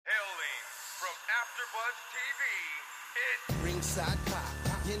From AfterBuzz TV, it's Ringside Pop,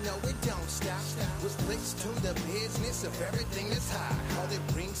 you know it don't stop. With flicks to the business of everything that's hot. Call it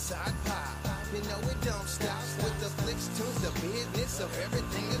Ringside Pop, you know it don't stop. With the flicks to the business of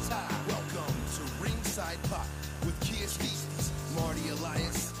everything that's hot. Welcome to Ringside Pop with Kia Steezy, Marty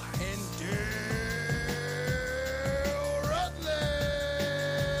Elias, and Dale Rutledge.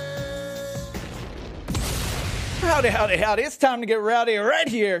 Howdy, howdy, howdy. It's time to get rowdy right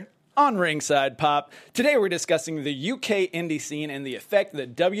here on Ringside Pop. Today we're discussing the UK indie scene and the effect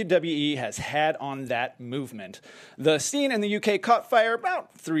that WWE has had on that movement. The scene in the UK caught fire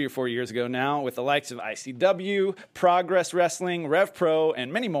about 3 or 4 years ago now, with the likes of ICW, Progress Wrestling, Rev Pro,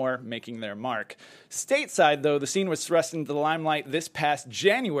 and many more making their mark. Stateside, though, the scene was thrust into the limelight this past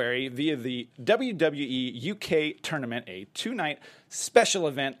January via the WWE UK Tournament, a 2-night special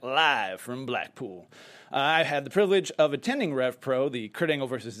event live from Blackpool. I had the privilege of attending Rev Pro, the Kurt Angle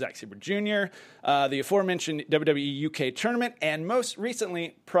versus Zack Sabre Jr., the aforementioned WWE UK Tournament, and most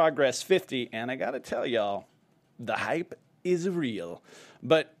recently, Progress 50. And I gotta tell y'all, the hype is real.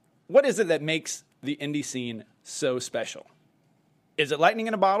 But what is it that makes the indie scene so special? Is it lightning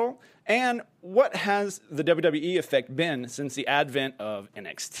in a bottle? And what has the WWE effect been since the advent of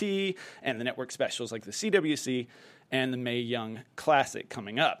NXT and the network specials like the CWC and the Mae Young Classic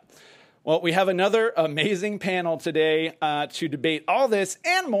coming up? Well, we have another amazing panel today to debate all this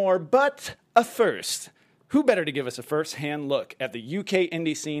and more, but first, who better to give us a first-hand look at the UK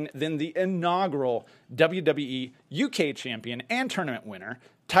indie scene than the inaugural WWE UK champion and tournament winner,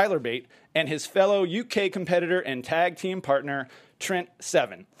 Tyler Bate, and his fellow UK competitor and tag team partner, Trent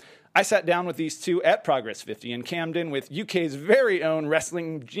Seven. I sat down with these two at Progress 50 in Camden with UK's very own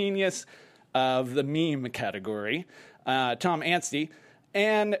wrestling genius of the meme category, Tom Anstey,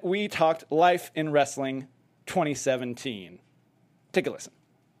 and we talked Life in Wrestling 2017. Take a listen.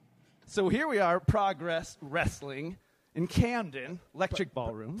 So here we are, Progress Wrestling in Camden, Electric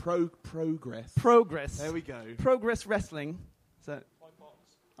Ballroom. Progress. Progress. There we go. Progress Wrestling. Is that?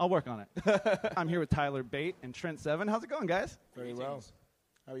 I'll work on it. I'm here with Tyler Bate and Trent Seven. How's it going, guys? Very well.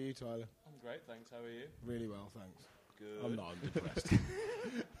 How are you, Tyler? I'm great, thanks. How are you? Really well, thanks. Good. I'm not. I'm depressed.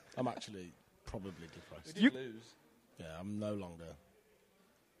 I'm actually probably depressed. We did lose. Yeah, I'm no longer.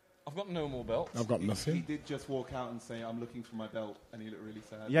 I've got no more belts. I've got He nothing. did just walk out and say, "I'm looking for my belt," and he looked really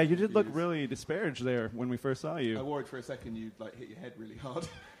sad. Yeah, you did look Confused. really disparaged there when we first saw I you. worried for a second you'd like hit your head really hard.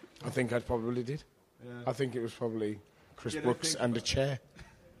 I think I probably did. Yeah. I think it was probably Chris You don't Brooks think and a about chair.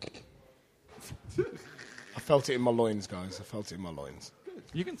 I felt it in my loins, guys. I felt it in my loins.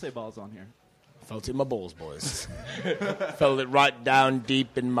 You can say balls on here. I felt it in my balls, boys. Felt it right down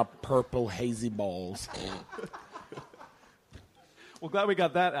deep in my purple hazy balls. Well, glad we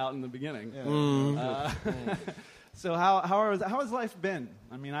got that out in the beginning. So how has life been?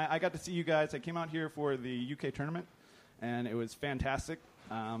 I mean, I got to see you guys. I came out here for the UK tournament, and it was fantastic.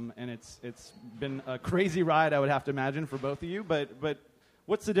 And it's been a crazy ride, I would have to imagine, for both of you. But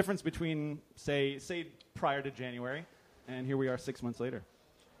what's the difference between, say prior to January, and here we are 6 months later?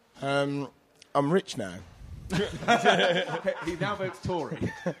 I'm rich now. He now votes Tory.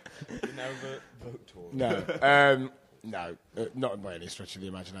 You now vote Tory. No, not by any stretch of the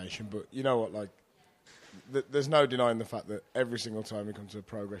imagination. But you know what? Like, there's no denying the fact that every single time we come to the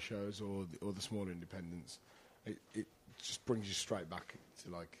Progress shows or the smaller independents, it just brings you straight back to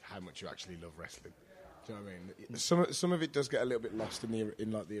like how much you actually love wrestling. Do you know what I mean? Some of it does get a little bit lost in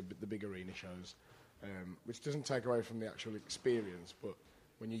the big arena shows, which doesn't take away from the actual experience, but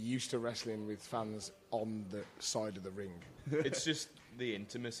when you're used to wrestling with fans on the side of the ring. It's just the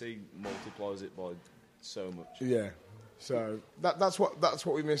intimacy multiplies it by so much. Yeah. So that's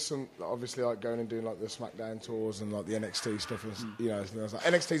what we miss. Obviously, like going and doing like the SmackDown tours and like the NXT stuff. And, you know, like,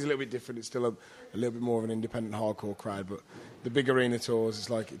 NXT's a little bit different. It's still a little bit more of an independent hardcore crowd. But the big arena tours,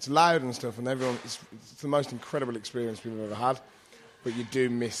 it's like it's loud and stuff, and everyone. It's the most incredible experience we've ever had. But you do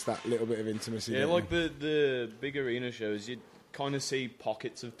miss that little bit of intimacy. Yeah, don't like you? the big arena shows, you kind of see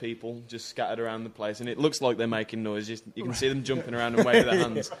pockets of people just scattered around the place, and it looks like they're making noise. You can see them jumping around and waving their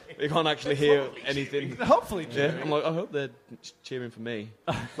hands. You can't actually hear anything. Hopefully, Yeah, I'm like, I hope they're cheering for me.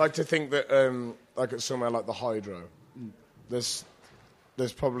 Like to think that, like at somewhere like the Hydro, there's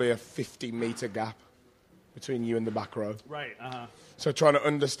probably a 50-meter gap between you and the back row. right. So trying to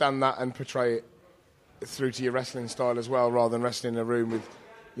understand that and portray it through to your wrestling style as well, rather than wrestling in a room with,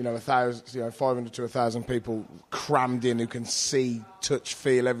 500 to 1,000 people crammed in who can see, touch,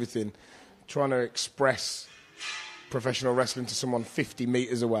 feel everything. Trying to express professional wrestling to someone 50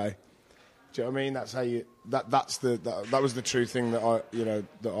 meters away. Do you know what I mean? That's how you. That was the true thing that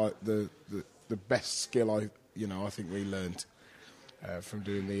the best skill I think we learned. from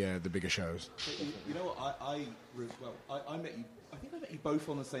doing the bigger shows. You know what? I met you. I think I met you both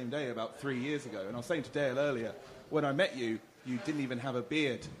on the same day about 3 years ago. And I was saying to Dale earlier, when I met you, you didn't even have a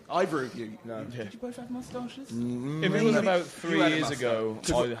beard. Either of you. No. Did you both have moustaches? If it was about 3 years ago,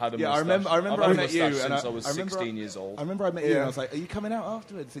 I had a Yeah, mustache. I remember I've had I a met you, mustache and since I was remember 16 years old. I remember I met you, and Yeah. I was like, "Are you coming out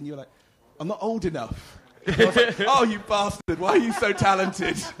afterwards?" And you were like, "I'm not old enough." I was like, "Oh, you bastard! Why are you so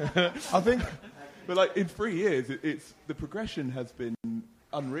talented?" I think But like in 3 years, it's the progression has been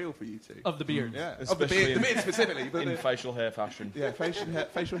unreal for you two. Of the beard. Yeah, of the Especially beard, in- the beard specifically, but in facial hair fashion. yeah,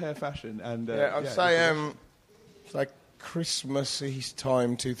 facial hair fashion, and yeah, I'd say it's like Christmas-y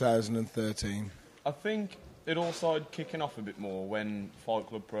time 2013. I think it all started kicking off a bit more when Fight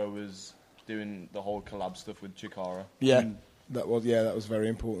Club Pro was doing the whole collab stuff with Chikara. Yeah, that was very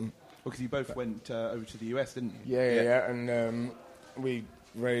important. because you both went over to the US, didn't you? Yeah, and we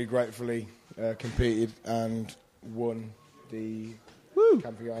very gratefully competed and won the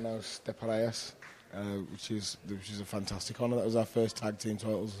Campeonatos de Parejas, which is a fantastic honour. That was our first tag team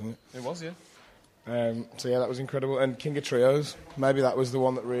titles, wasn't it? It was, yeah. So yeah, that was incredible. And King of Trios, maybe that was the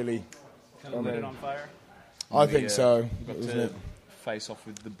one that really, Kind of lit it on fire. I think so, Got wasn't to it? face off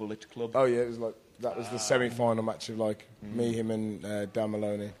with the Bullet Club. Oh yeah, it was like that was the semi-final match of like me, him, and Dan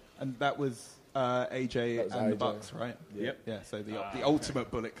Maloney. And that was AJ That was and the AJ. Bucks, right? Yep. Yeah, so the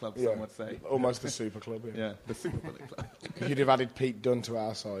ultimate Bullet Club, Yeah, some would say. almost the Super Club. Yeah. Yeah, the Super Bullet Club. You'd have added Pete Dunne to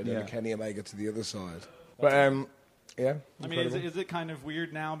our side Yeah. and Kenny Omega to the other side. But yeah, I mean, incredible. is it kind of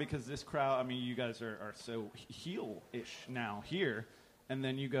weird now because this crowd, I mean, you guys are so heel-ish now here, and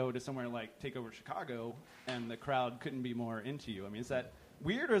then you go to somewhere like Takeover Chicago, and the crowd couldn't be more into you. I mean, is that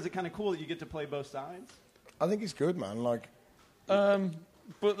weird, or is it kind of cool that you get to play both sides? I think it's good, man. Like,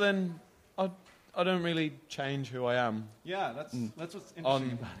 But then I don't really change who I am Yeah, that's what's interesting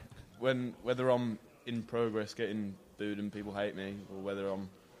on about it. whether I'm in Progress getting booed and people hate me, or whether I'm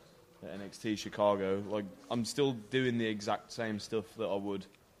at NXT Chicago. Like, I'm still doing the exact same stuff that I would.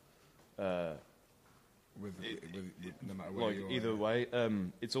 with no matter where Like, you are. either way,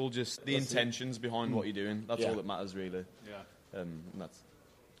 it's all just the intentions behind what you're doing. That's Yeah. all that matters, really. Yeah. And that's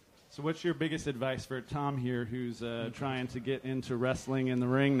So what's your biggest advice for Tom here, who's trying to get into wrestling in the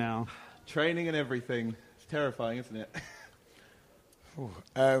ring now? Training and everything. It's terrifying, isn't it?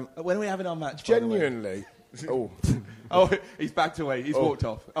 Um, When are we having our match? by the way? genuinely. Oh, Oh, he's backed away. He's walked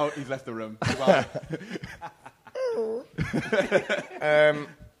off. Oh, he's left the room. Goodbye.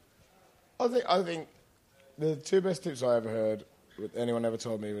 I think the two best tips I ever heard that anyone ever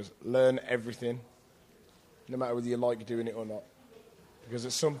told me was learn everything, no matter whether you like doing it or not. Because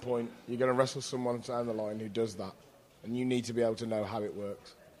at some point you're going to wrestle someone down the line who does that, and you need to be able to know how it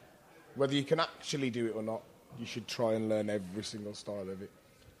works. Whether you can actually do it or not, you should try and learn every single style of it.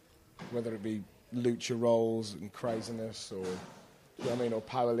 Whether it be lucha rolls and craziness, or you know what I mean, or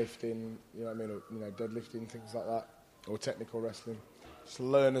powerlifting, you know what I mean, or deadlifting, things like that, or technical wrestling. Just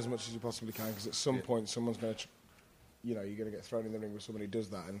learn as much as you possibly can, because at some point someone's going to, you're going to get thrown in the ring with somebody who does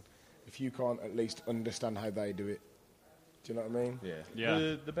that, and if you can't at least understand how they do it, do you know what I mean?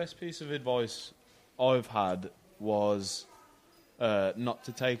 Yeah. The best piece of advice I've had was not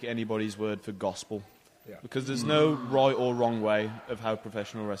to take anybody's word for gospel. Yeah. Because there's no right or wrong way of how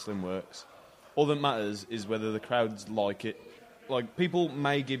professional wrestling works. All that matters is whether the crowds like it. Like, people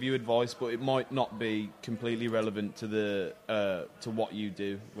may give you advice, but it might not be completely relevant to the to what you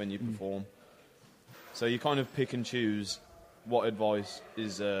do when you perform. So you kind of pick and choose what advice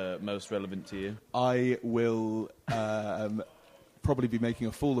is most relevant to you. I will probably be making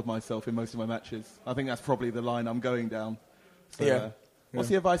a fool of myself in most of my matches. I think that's probably the line I'm going down. So, Yeah. What's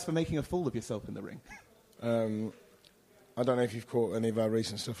the advice for making a fool of yourself in the ring? I don't know if you've caught any of our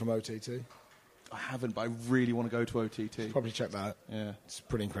recent stuff from OTT. I haven't, but I really want to go to OTT. Probably check that out. Yeah. It's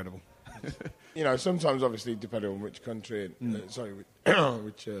pretty incredible. Sometimes, obviously, depending on which country,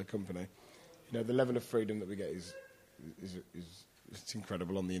 which company, the level of freedom that we get is it's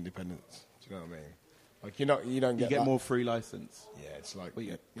incredible on the independents. Do you know what I mean? Like, you don't You get get that. more free license. Yeah, it's like Well,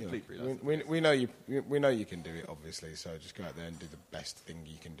 you get complete free license. we know you can do it, obviously. So just go out there and do the best thing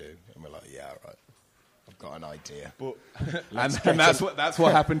you can do, and we're like, yeah, right. I've got an idea. But And that's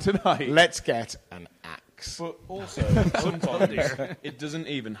what happened tonight. Let's get an axe. But also, sometimes it doesn't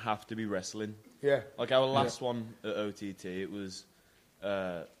even have to be wrestling. Yeah. Like our last one at OTT, it was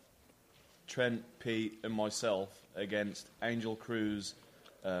Trent, Pete, and myself against Angel Cruz.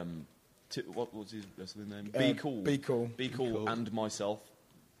 What was his wrestling name? Be Cool. Be Cool. Be Cool, and myself.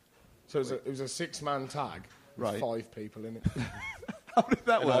 So it was a 6-man tag with Right. 5 people in it. How did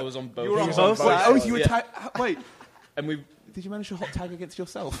that And work? I was on both. You were on sides. both sides? Oh, you were Yeah. wait. And we Did you manage to hot tag against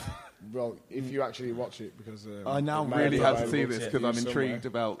yourself? Well, if you actually watch it, because I now it may really be have to see available this to because you I'm somewhere, intrigued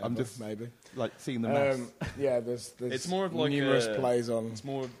about. I'm ever, just maybe. like seeing the mess. Yeah, there's It's more of like numerous a, plays on. It's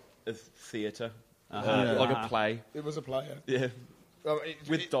more of a theatre, Yeah. like a play. It was a play. Yeah, Well,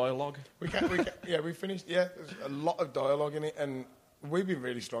 with dialogue. we finished. Yeah, there's a lot of dialogue in it, and we've been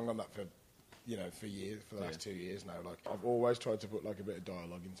really strong on that for years, for the last 2 years now. Like, I've always tried to put like a bit of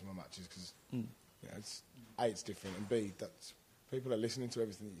dialogue into my matches because it's A, it's different, and B, that's people are listening to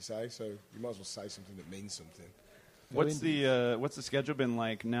everything that you say, so you might as well say something that means something. What's the schedule been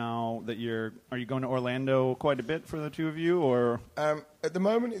like now that are you going to Orlando quite a bit for the two of you, or? At the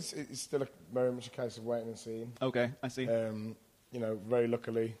moment, it's still very much a case of waiting and seeing. Okay, I see. Very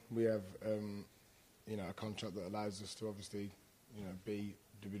luckily, we have a contract that allows us to obviously, be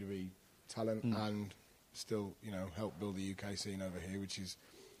WWE talent and still, help build the UK scene over here, which is,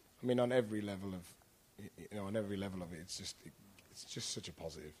 I mean, on every level of it, it's just such a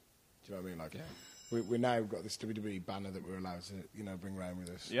positive. Do you know what I mean? Like, we now got this WWE banner that we're allowed to, bring around with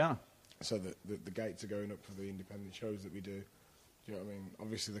us. Yeah. So that the gates are going up for the independent shows that we do. Do you know what I mean?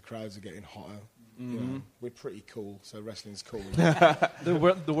 Obviously, the crowds are getting hotter. Mm-hmm. We're pretty cool, so wrestling's cool.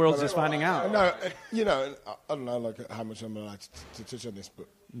 The world's just finding out. No, I don't know, like how much I'm allowed to touch on this, but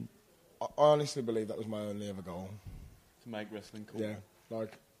I honestly believe that was my only ever goal. To make wrestling cool. Yeah,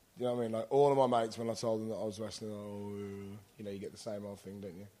 like, you know what I mean? Like, all of my mates, when I told them that I was wrestling, you get the same old thing,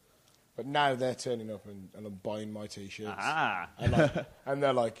 don't you? But now they're turning up and I'm buying my T-shirts. Ah. And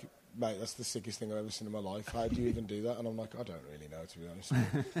they're like, mate, that's the sickest thing I've ever seen in my life. How do you even do that? And I'm like, I don't really know, to be honest.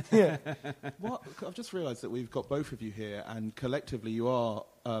 What I've just realised that we've got both of you here, and collectively you are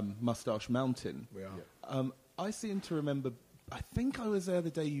Moustache Mountain. We are. I seem to remember. I think I was there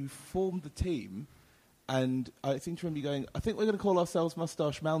the day you formed the team, and I seem to remember you going, I think we're going to call ourselves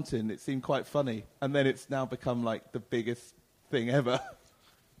Moustache Mountain. It seemed quite funny, and then it's now become like the biggest thing ever.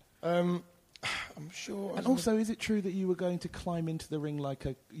 I'm sure. And also, is it true that you were going to climb into the ring like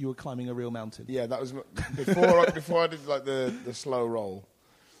you were climbing a real mountain? Yeah, that was before I did like the slow roll.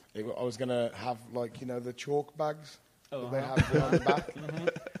 I was gonna have like the chalk bags that they have on the back.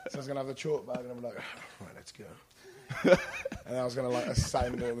 So I was gonna have the chalk bag, and I'm like, right, let's go. And I was gonna like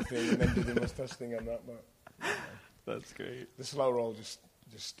assemble the thing and then do the moustache thing on that. But That's great. the slow roll just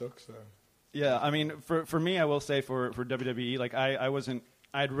stuck. So Yeah, I mean, for me, I will say for WWE, like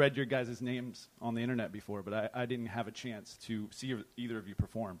I'd read your guys' names on the internet before, but I didn't have a chance to see either of you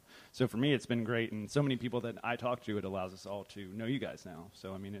perform. So for me, it's been great, and so many people that I talk to, it allows us all to know you guys now.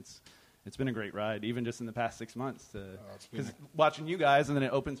 So I mean, it's been a great ride, even just in the past 6 months. Because watching you guys, and then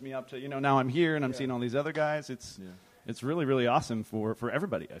it opens me up to now I'm here and I'm seeing all these other guys. It's really, really awesome for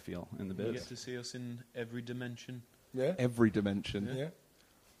everybody, I feel, in the biz. You get to see us in every dimension. yeah, Every dimension. yeah.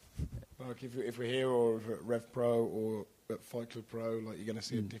 Like if we're here or if we're at Rev Pro or at Fight Club Pro, like you're going to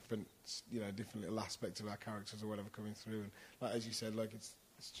see a different, different little aspect of our characters or whatever coming through. And like as you said, like it's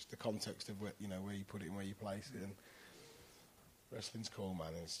just the context of where where you put it and where you place it. And wrestling's cool,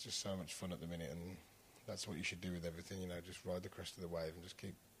 man. It's just so much fun at the minute, and that's what you should do with everything. Just ride the crest of the wave and just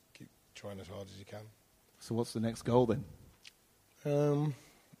keep trying as hard as you can. So what's the next goal then?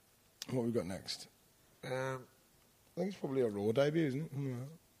 What we've got next? I think it's probably a Raw debut, isn't it?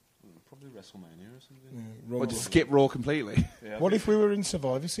 Probably WrestleMania or something. Yeah, Raw. Or just skip Raw completely? Yeah, What if we were in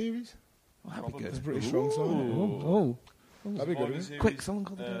Survivor Series? That'd be It's a good. British strong style. Oh. That'd be good. Survivor Wouldn't it? Series, Quick, someone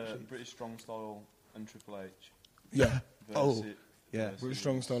call the dirt sheets. British Strong Style and Triple H. Yeah, Oh, yeah. versus- British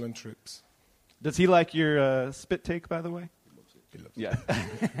strong style and trips. Does he like your spit take, by the way? He loves Yeah.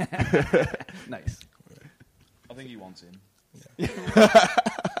 Nice. I think he wants in.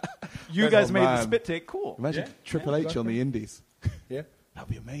 You Oh, guys made the man. spit take cool. Imagine Yeah. Triple H on the Indies. Yeah. That'd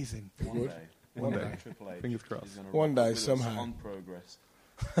be amazing. One day. One day. Triple H Fingers crossed. is gonna One rock day, with us somehow. on Progress.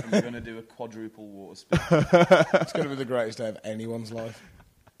 And we're going to do a quadruple water spin, It's going to be the greatest day of anyone's life.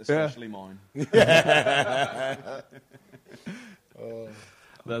 especially mine.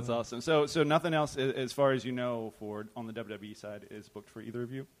 That's awesome. So nothing else, as far as you know, on the WWE side, is booked for either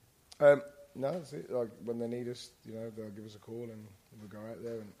of you? No, that's it. Like when they need us, they'll give us a call and we'll go out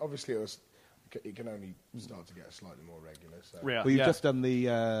there. And obviously, it can only start to get slightly more regular. So. Yeah. Well, you've just done the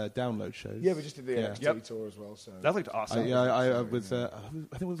download shows. Yeah, we just did the Yeah. NXT tour as well. So That looked awesome. I was. I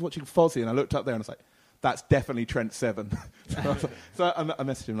think I was watching Fozzy, and I looked up there, and I was like, "That's definitely Trent Seven." So I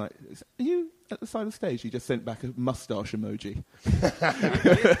messaged him like, "Are you at the side of the stage?" He just sent back a mustache emoji.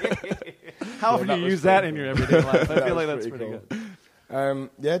 How often do you use that in your everyday life? I feel like that's pretty cool. good.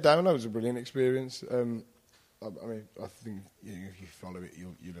 Yeah, download was a brilliant experience. I mean, I think if you follow it,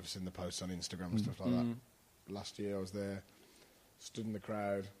 you'll have seen the posts on Instagram and stuff like that. Last year, I was there, stood in the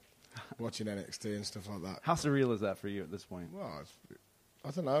crowd, watching NXT and stuff like that. How surreal is that for you at this point? Well, it's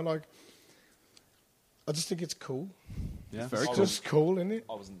I don't know, like, I just think it's cool. Yeah. Very It's cool. just cool, isn't it?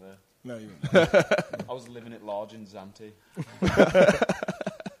 I wasn't there. No, you weren't. I was living it large in Zante.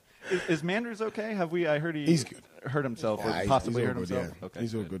 Is Manders okay? I heard He's good. hurt himself, or Yeah, possibly he's hurt all good, himself. yeah. Okay,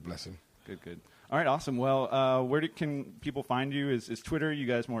 He's all good. good, bless him. Good. All right, awesome. Well, where can people find you? Is Twitter? You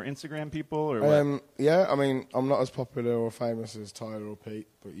guys more Instagram people or what? Yeah, I mean, I'm not as popular or famous as Tyler or Pete,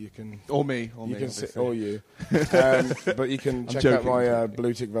 but you can... Or me. you can see, obviously. or you. But you can check joking, out I'm my joking.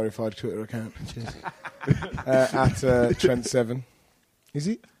 Blue Tick verified Twitter account. Cheers. At Trent7. Is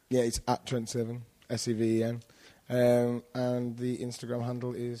it? Yeah, it's at Trent7, SEVEN. And the Instagram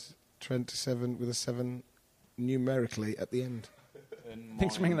handle is Trent7 with a 7 numerically at the end.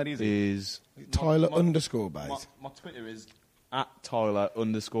 Thanks for making that easy. Is Tyler my- underscore bait. My Twitter is at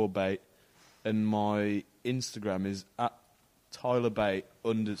Tyler_bait, and my Instagram is at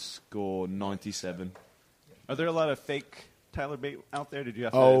TylerBait_97. Are there a lot of fake Tyler Bate out there? Did you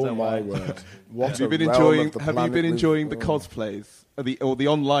have to? is Oh that my why? word! What Have you a been realm enjoying? of the Have you planet been we've- enjoying the oh. cosplays or the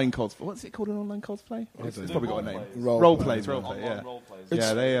online cosplay? What's it called? An online cosplay? It's don't probably got a know. name. Role Plays. play. Role play. Yeah. Role plays.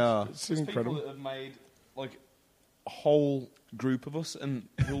 Yeah, they are. It's There's incredible. people that have made like a whole group of us, and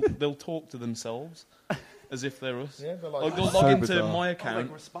they'll talk to themselves as if they're us. Yeah, they're like- they'll So log into bizarre. my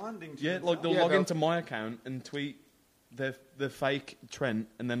account. responding to Yeah, like they'll Yeah, log they'll- into my account and tweet the fake Trent,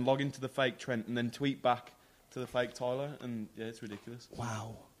 and then log into the fake Trent, and then tweet back to the fake Tyler, and yeah, it's ridiculous.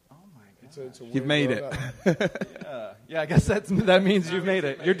 Wow. Oh my god. It's a You've weird made world, it. that. Yeah, I guess that means you've made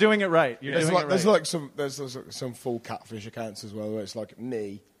it. You're doing it right. You're There's doing like, it right. there's some full catfish accounts as well, where it's like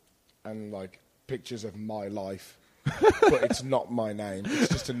me and like pictures of my life, but it's not my name. It's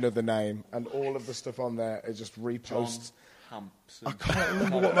just another name, and all of the stuff on there is just reposts. Hamps. I can't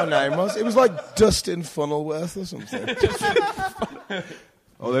remember what my name was. It was like Dustin Funnelworth or something.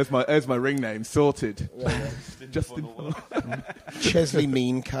 Oh, there's my ring name sorted. Justin. Chesley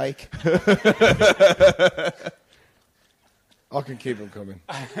Mean Cake. I can keep them coming.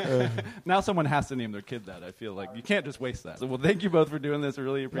 Now someone has to name their kid that. I feel like you can't just waste that. So, well, thank you both for doing this. I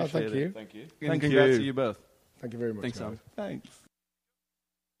really appreciate thank it. you. Thank you. And Thank congrats you. to you both. Thank you very much. Thanks, guys. Tom. Thanks.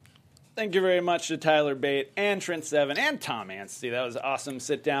 Thank you very much to Tyler Bate and Trent7 and Tom Anstey. That was an awesome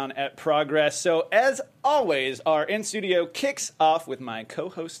sit down at Progress. So, as always, our in studio kicks off with my co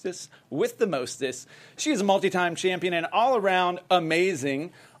hostess with the mostest. She is a multi time champion and all around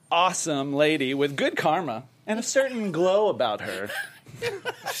amazing, awesome lady with good karma and a certain glow about her.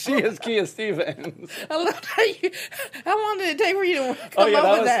 She is Kia Stevens. I loved how long did it take for you to come Oh, yeah,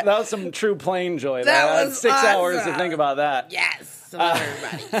 up with that that? was some true plane joy. That I had was 6 hours to awesome. think about that. Yes.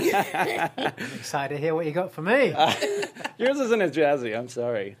 Everybody. Excited to hear what you got for me. Yours isn't as jazzy. I'm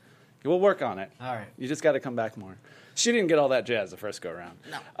sorry. We'll work on it. All right. You just got to come back more. She didn't get all that jazz the first go around.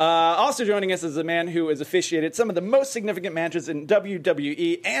 No. Also joining us is a man who has officiated some of the most significant matches in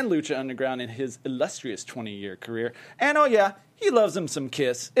WWE and Lucha Underground in his illustrious 20-year career. And oh yeah, he loves him some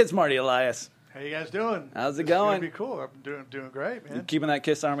Kiss. It's Marty Elias. How you guys doing? How's it This is gonna going? be cool. I'm doing great, man. Keeping that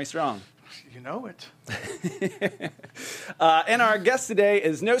Kiss Army strong. You know it. And our guest today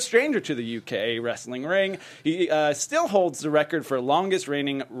is no stranger to the UK wrestling ring. He still holds the record for longest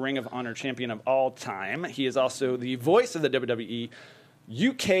reigning Ring of Honor champion of all time. He is also the voice of the WWE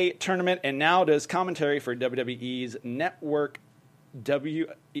UK tournament and now does commentary for WWE's network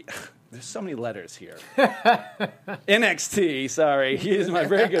There's so many letters here. NXT, sorry. He is my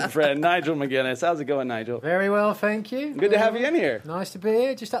very good friend, Nigel McGuinness. How's it going, Nigel? Very well, thank you. Good to have you in here. Nice to be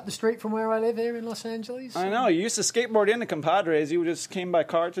here, just up the street from where I live here in Los Angeles. I know. You used to skateboard into compadres. You just came by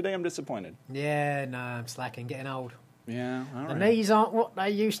car today. I'm disappointed. Yeah, no, I'm slacking, getting old. Yeah, all The right. knees aren't what they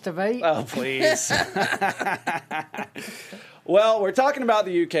used to be. Oh, please. Well, we're talking about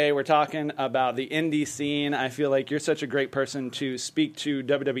the UK. We're talking about the indie scene. I feel like you're such a great person to speak to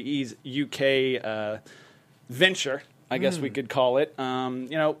WWE's UK venture, I guess we could call it. You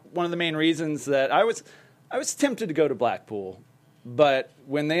know, one of the main reasons that I was tempted to go to Blackpool, but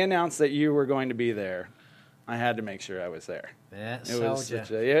when they announced that you were going to be there, I had to make sure I was there. Yeah, It sold was ya.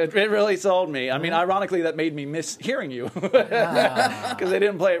 such a, it really sold me. I mean, ironically, that made me miss hearing you because they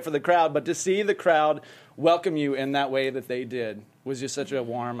didn't play it for the crowd. But to see the crowd welcome you in that way that they did was just such a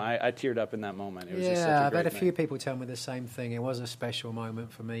warm. I teared up in that moment. It was just such a I've great had a thing. few people tell me the same thing. It was a special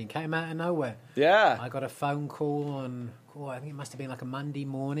moment for me. It came out of nowhere. Yeah. I got a phone call on, I think it must have been like a Monday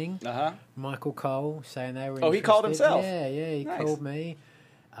morning. Uh-huh. Michael Cole saying they were Oh, he called interested. himself? Yeah, he Nice. called me.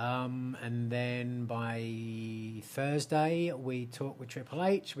 And then by Thursday, we talked with Triple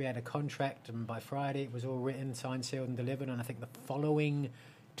H. We had a contract, and by Friday, it was all written, signed, sealed, and delivered. And I think the following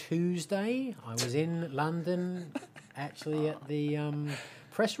Tuesday, I was in London, actually at the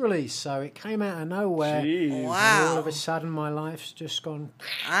press release. So it came out of nowhere. Jeez. And all Wow. of a sudden, my life's just gone.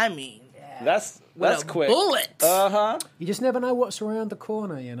 I mean, That's with a quick. bullet. Uh-huh. You just never know what's around the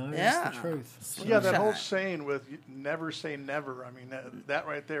corner, you know? Yeah. That's the truth. Yeah, that whole Shot. saying with never say never. I mean, that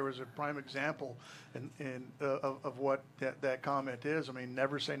right there was a prime example of what that comment is. I mean,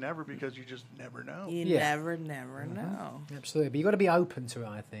 never say never because you just never know. You Yeah. never know. Absolutely. But you've got to be open to it,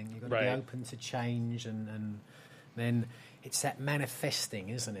 I think. You've got to Right. be open to change, and then it's that manifesting,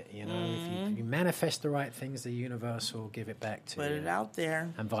 isn't it? You know, if you manifest the right things, the universe will give it back to Put you. it out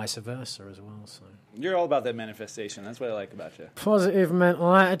there. And vice versa as well. So You're all about that manifestation. That's what I like about you. positive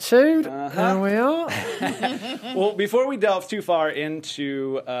mental attitude. There we are. Well, before we delve too far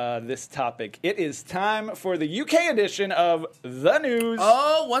into this topic, it is time for the UK edition of The News.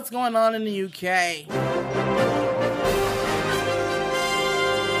 Oh, what's going on in the UK?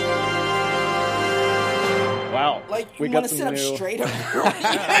 Wow. Like, we you got want to some sit up new. straight up. You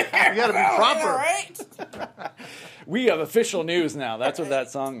got to be proper. Right? We have official news now. That's what that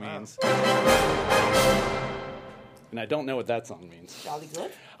song means. And I don't know what that song means. Jolly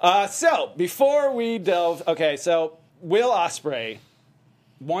good. So, before we delve, okay, so Will Ospreay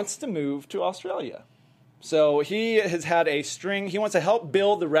wants to move to Australia. So he has had a string. He wants to help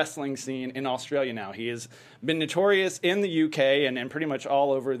build the wrestling scene in Australia now. He has been notorious in the UK and pretty much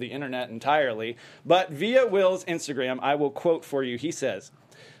all over the internet entirely. But via Will's Instagram, I will quote for you. He says,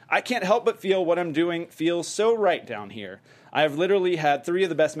 "I can't help but feel what I'm doing feels so right down here. I have literally had 3 of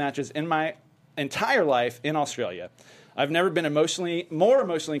the best matches in my entire life in Australia. I've never been more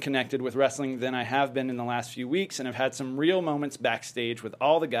emotionally connected with wrestling than I have been in the last few weeks, and I've had some real moments backstage with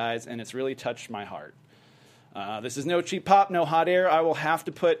all the guys, and it's really touched my heart. This is no cheap pop, no hot air. I will have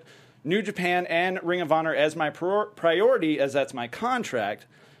to put New Japan and Ring of Honor as my priority, as that's my contract,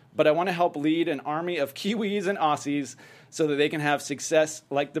 but I want to help lead an army of Kiwis and Aussies so that they can have success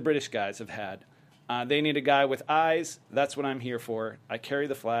like the British guys have had. They need a guy with eyes. That's what I'm here for. I carry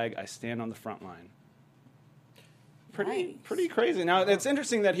the flag. I stand on the front line." Pretty crazy. Now, it's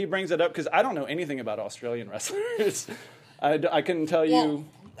interesting that he brings it up because I don't know anything about Australian wrestlers. I couldn't tell you. Well,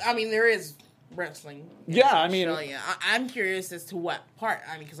 I mean, there is wrestling. in Yeah, I mean- Australia. I'm curious as to what part.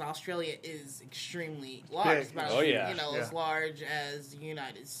 I mean, because Australia is extremely large. It's about, Oh, yeah. as large as the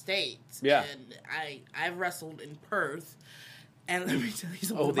United States. Yeah. And I've wrestled in Perth, and let me tell you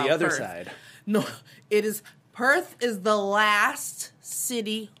something about the other Perth. side. No, Perth is the last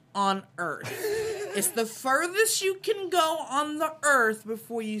city on Earth. It's the furthest you can go on the Earth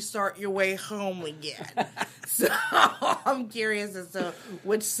before you start your way home again. So I'm curious as to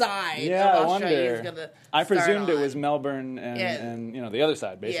which side Yeah, of I Australia is wonder. going to I presumed it on. was Melbourne and the other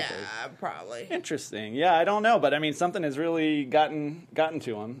side, basically. Yeah, probably. Interesting. Yeah, I don't know, but I mean, something has really gotten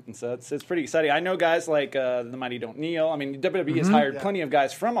to him, and so it's pretty exciting. I know guys like the Mighty Don't Kneel. I mean, WWE has hired plenty of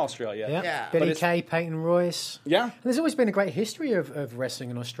guys from Australia. Yeah. Yeah. But Billy it's- Kay, Peyton Royce. Yeah. And there's always been a great history of wrestling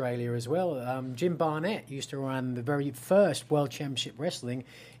in Australia as well. Jim Barnett used to run the very first World Championship Wrestling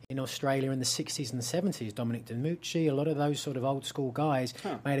in Australia in the 60s and 70s. Dominic DiMucci, a lot of those sort of old school guys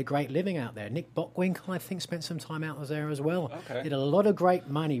made a great living out there. Nick Bockwinkel, I think, spent some time out there as well. Okay. Did a lot of great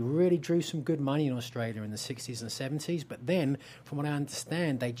money, really drew some good money in Australia in the 60s and 70s. But then, from what I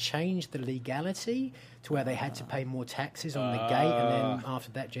understand, they changed the legality to where they had to pay more taxes on the gate. And then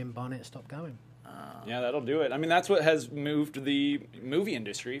after that, Jim Barnett stopped going. Yeah, that'll do it. I mean, that's what has moved the movie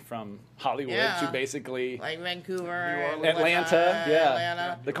industry from Hollywood Yeah. to basically Like Vancouver, and Atlanta. whatnot, Yeah,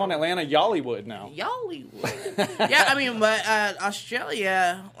 Atlanta. they're calling Atlanta Yollywood now. Yollywood. Yeah, I mean, but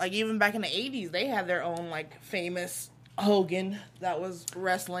Australia, like even back in the 80s, they had their own like famous Hogan that was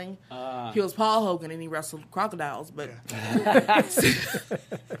wrestling. He was Paul Hogan and he wrestled crocodiles, but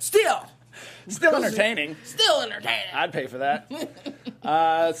still entertaining. Still entertaining. I'd pay for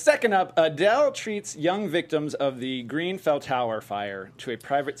that. Second up, Adele treats young victims of the Grenfell Tower fire to a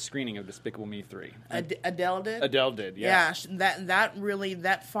private screening of Despicable Me 3. Adele did. Adele did, Yeah,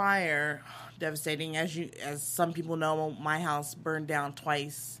 that fire, devastating. As some people know, my house burned down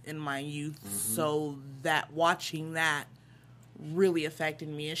twice in my youth, so that watching that really affected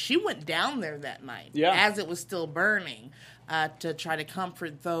me. And she went down there that night, as it was still burning, to try to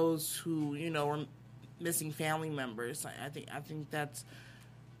comfort those who were missing family members. I think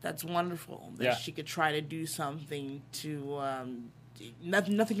that's wonderful that she could try to do something to.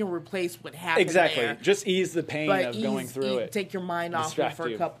 Nothing can replace what happened. Exactly. there. Just ease the pain But of going through it. Take your mind off it for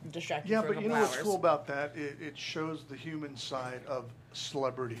a couple. Distract you Yeah, for a but couple you know what's hours. cool about that? It shows the human side of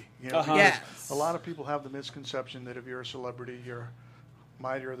celebrity. You know, Uh-huh. because Yes. a lot of people have the misconception that if you're a celebrity, you're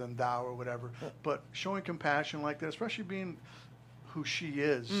mightier than thou or whatever. But showing compassion like that, especially being who she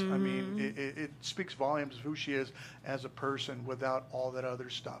is. I mean, it speaks volumes of who she is as a person without all that other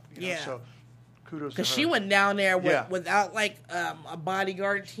stuff. You know? Yeah. So kudos to Because her. she went down there Yeah. without like a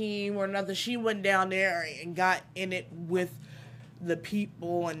bodyguard team or nothing. She went down there and got in it with the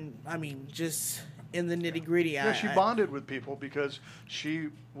people, and I mean, just in the nitty gritty. Yeah, she bonded with people because she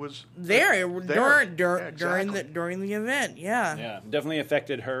was there Yeah, during exactly. the event. Yeah. Yeah, definitely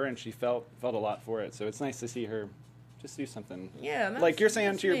affected her, and she felt a lot for it. So it's nice to see her just do something. Yeah, like you're saying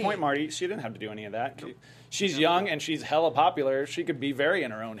that's to your neat. point, Marty. She didn't have to do any of that. She's young and she's hella popular. She could be very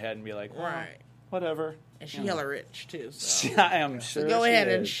in her own head and be like, well, Right. whatever. And she hella rich too. So. I am sure. So go she ahead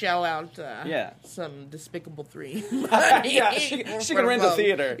and is. shell out some Despicable 3. Yeah, she can rent a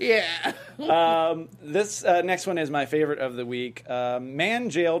theater. Yeah. This next one is my favorite of the week. Man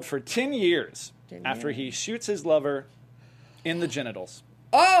jailed for 10 years 10 after he shoots his lover in the genitals.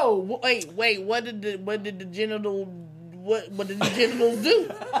 Oh, wait. What did the genitals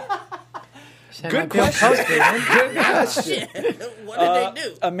do? Sound Good like Bill question. Cosby, man. Good question. What did they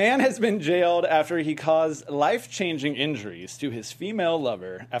do? A man has been jailed after he caused life-changing injuries to his female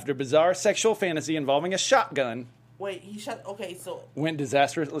lover after bizarre sexual fantasy involving a shotgun Wait, he shot. Okay, so went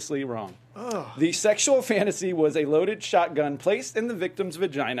disastrously wrong. The sexual fantasy was a loaded shotgun placed in the victim's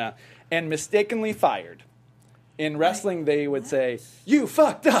vagina and mistakenly fired. In wrestling, they would say, "You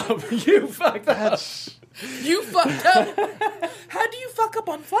fucked up. You fucked up." you fucked up. How do you fuck up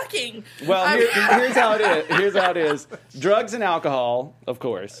on fucking? Well, I here's how it is. Here's how it is. Drugs and alcohol, of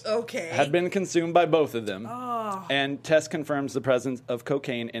course, Okay. had been consumed by both of them, and test confirms the presence of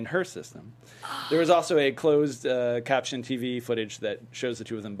cocaine in her system. There was also a closed caption TV footage that shows the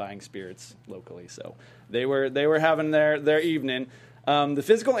two of them buying spirits locally. So they were having their evening. The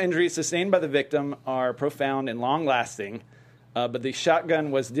physical injuries sustained by the victim are profound and long-lasting, but the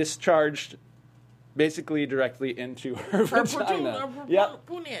shotgun was discharged basically directly into her vagina. Yep,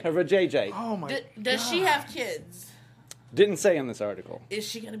 her vajayjay. Oh my God. Does she have kids? Didn't say in this article. Is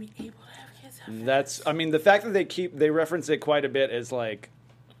she gonna be able to have kids? That's, I mean, the fact that they reference it quite a bit as like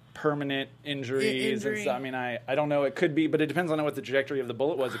permanent injuries and stuff. I mean, I don't know. It could be, but it depends on what the trajectory of the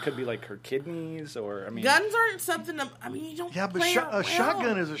bullet was. It could be like her kidneys, or I mean, Guns aren't something. I mean, you don't. Yeah, but play a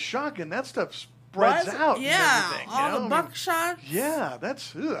shotgun is a shotgun. That stuff spreads out. and Yeah, everything, you all know? the I mean, buckshot. Yeah,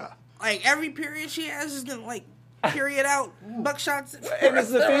 that's ugh. Like every period she has is gonna like period out buckshots. And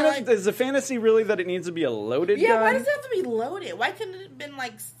is the fantasy really that it needs to be a loaded Yeah, gun? why does it have to be loaded? Why couldn't it have been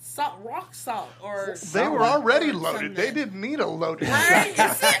like salt, rock salt, or They something were already or loaded. something? They didn't need a loaded Right?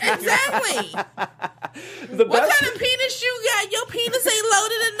 shotgun. Exactly. The What best- kind of penis you got? Your penis ain't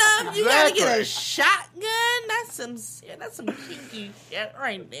loaded enough. You gotta get a Exactly. shotgun. That's some kinky shit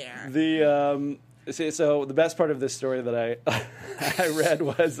right there. So the best part of this story that I read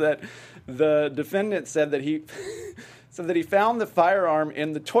was that the defendant said that he found the firearm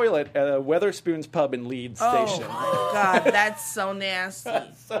in the toilet at a Weatherspoons pub in Leeds Station. Oh my God, that's so nasty.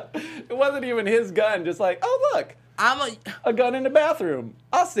 So it wasn't even his gun. Just like, oh look, I'm a gun in the bathroom.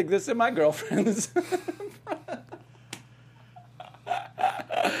 I'll stick this in my girlfriend's.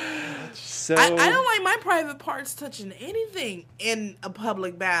 So I don't like my private parts touching anything in a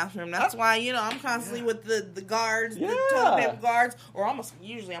public bathroom. That's why, I'm constantly with the guards, the toilet paper guards, or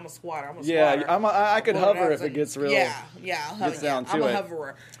usually I'm a squatter. I'm a squatter. I could Going hover out if it and- gets real. Yeah, gets down to I'm a it.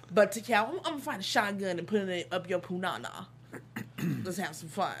 hoverer. But to Cal, I'm gonna find a shotgun and put it up your punana. Let's have some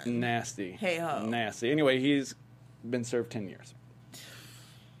fun. Nasty. Hey ho. Nasty. Anyway, he's been served 10 years.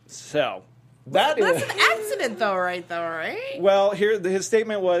 So that's an accident, though, right? Well, here his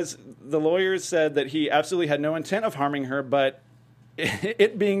statement was the lawyers said that he absolutely had no intent of harming her, but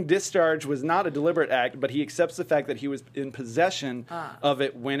it being discharged was not a deliberate act, but he accepts the fact that he was in possession of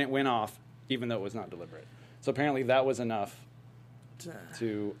it when it went off, even though it was not deliberate. So apparently that was enough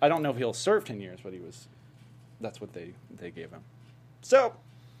to, I don't know if he'll serve 10 years, but that's what they gave him. So,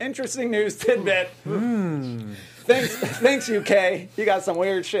 interesting news tidbit. Thanks, UK. You got some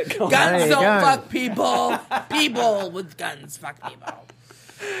weird shit going on. Guns you don't go. fuck people. People with guns fuck people.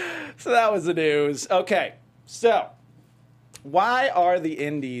 So that was the news. Okay, so why are the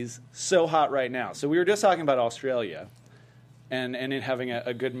indies so hot right now? So we were just talking about Australia and it having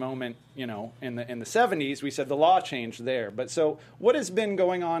a good moment, in the 70s. We said the law changed there. But so what has been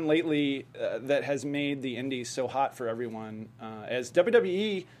going on lately that has made the indies so hot for everyone? As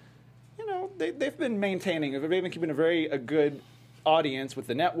WWE, they've been maintaining, they've been keeping a good audience with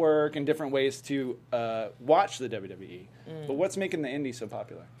the network and different ways to watch the WWE. But what's making the indies so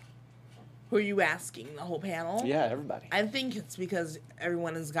popular? Who are you asking? The whole panel? Yeah, everybody. I think it's because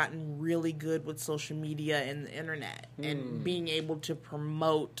everyone has gotten really good with social media and the internet and being able to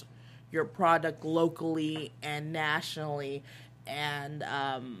promote your product locally and nationally and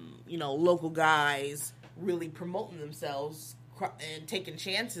local guys really promoting themselves and taking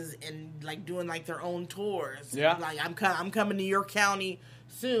chances and like doing like their own tours. Yeah. Like I'm coming to your county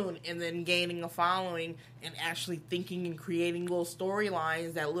soon, and then gaining a following and actually thinking and creating little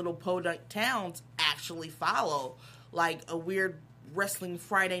storylines that little podunk towns actually follow, like a weird wrestling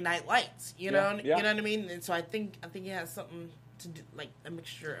Friday Night Lights. You know what I mean? And so I think it has something to do, like a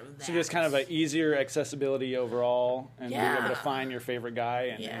mixture of that. So just kind of an easier accessibility overall, and being able to find your favorite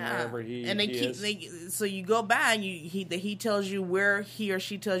guy and wherever he is. So you go by and he tells you where he or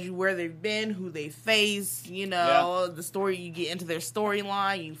she tells you where they've been, who they face, the story. You get into their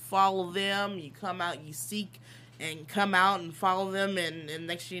storyline, you follow them, you come out, you seek and come out and follow them, and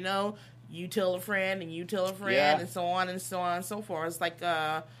next thing you know, you tell a friend and you tell a friend, and so on and so on and so forth. It's like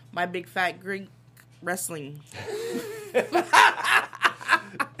My Big Fat Greek Wrestling.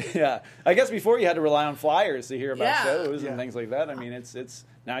 Yeah, I guess before you had to rely on flyers to hear about shows and Yeah. things like that. I mean, it's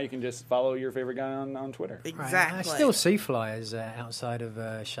now you can just follow your favorite guy on Twitter. Exactly. Right. I still see flyers outside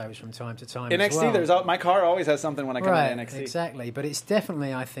of shows from time to time. NXT, as well. there's my car always has something when I come to NXT. Exactly, but it's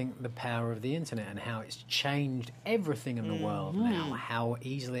definitely, I think, the power of the internet and how it's changed everything in the world now, how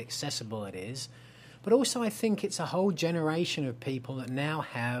easily accessible it is. But also, I think it's a whole generation of people that now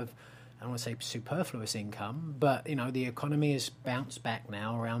have, I don't want to say superfluous income, but, the economy has bounced back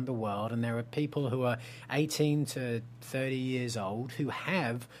now around the world, and there are people who are 18 to 30 years old who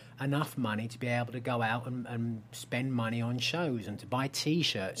have enough money to be able to go out and spend money on shows and to buy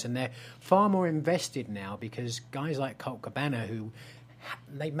T-shirts, and they're far more invested now because guys like Colt Cabana, who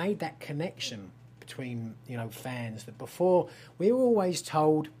they made that connection between, fans, that before we were always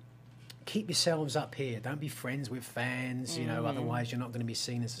told, keep yourselves up here. Don't be friends with fans, otherwise you're not going to be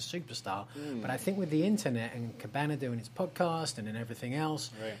seen as a superstar. But I think with the internet and Cabana doing its podcast and then everything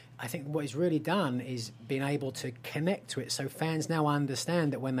else, I think what he's really done is been able to connect to it so fans now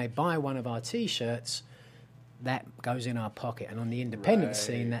understand that when they buy one of our T-shirts, that goes in our pocket. And on the independent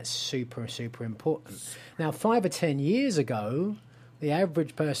scene, that's super, super important. Now, 5 or 10 years ago, the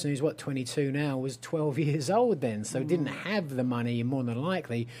average person who's, 22 now, was 12 years old then, so didn't have the money, more than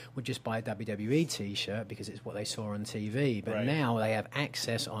likely would just buy a WWE T-shirt because it's what they saw on TV. But now they have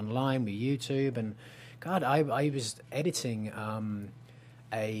access online with YouTube. And, God, I was editing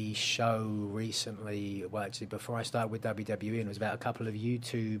a show recently, well, actually, before I started with WWE, and it was about a couple of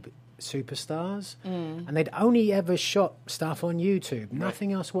YouTube superstars, and they'd only ever shot stuff on YouTube,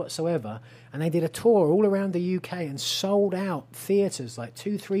 nothing else whatsoever, and they did a tour all around the UK and sold out theatres, like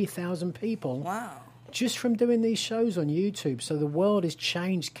 2,000-3,000 people, just from doing these shows on YouTube. So the world has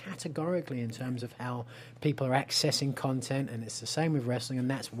changed categorically in terms of how people are accessing content, and it's the same with wrestling, and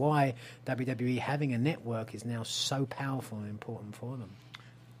that's why WWE having a network is now so powerful and important for them.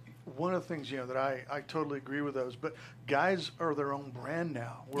 One of the things, that I totally agree with those, but guys are their own brand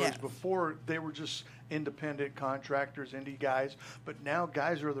now, whereas before they were just independent contractors, indie guys, but now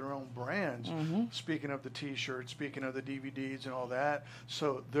guys are their own brands. Speaking of the T-shirts, speaking of the DVDs and all that,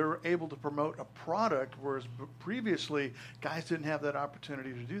 so they're able to promote a product, whereas previously guys didn't have that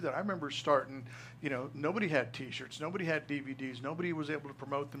opportunity to do that. I remember starting, nobody had T-shirts, nobody had DVDs, nobody was able to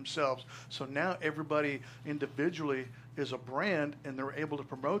promote themselves. So now everybody individually is a brand, and they're able to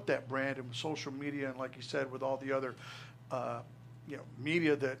promote that brand and with social media, and like you said, with all the other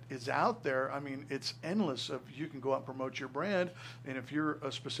media that is out there. I mean, it's endless. Of you can go out and promote your brand, and if you're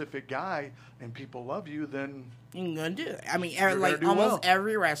a specific guy and people love you, then you're gonna do it. I mean, almost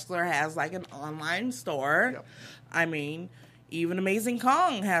every wrestler has like an online store. Yep. I mean, even Amazing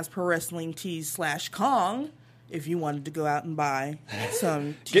Kong has Pro Wrestling Tees/Kong. If you wanted to go out and buy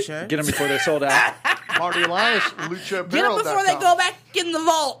some T-shirts, get them before they're sold out. Marty Elias, LuchaApparel.com. Get them before they go back in the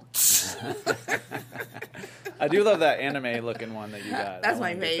vault. I do love that anime-looking one that you got. That's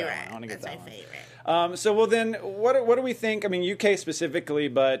my favorite. I want to get That's that my one. favorite. So, well, then, what do we think? I mean, UK specifically,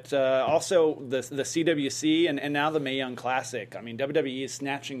 but also the CWC and now the Mae Young Classic. I mean, WWE is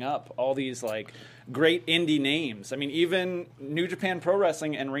snatching up all these like great indie names. I mean, even New Japan Pro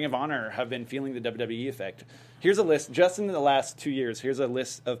Wrestling and Ring of Honor have been feeling the WWE effect. Here's a list, just in the last 2 years. Here's a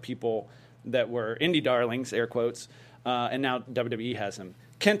list of people that were indie darlings, air quotes, and now WWE has them: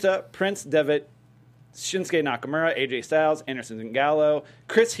 Kenta, Prince Devitt, Shinsuke Nakamura, AJ Styles, Anderson Gallo,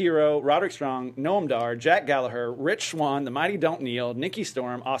 Chris Hero, Roderick Strong, Noam Dar, Jack Gallagher, Rich Swann, The Mighty Don't Kneel, Nikki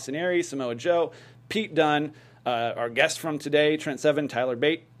Storm, Austin Aries, Samoa Joe, Pete Dunne, our guest from today, Trent Seven, Tyler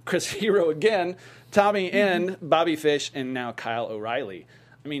Bate, Chris Hero again, Tommy End, Bobby Fish, and now Kyle O'Reilly.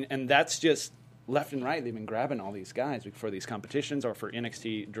 I mean, and that's just left and right. They've been grabbing all these guys for these competitions or for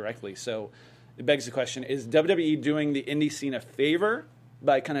NXT directly. So it begs the question, is WWE doing the indie scene a favor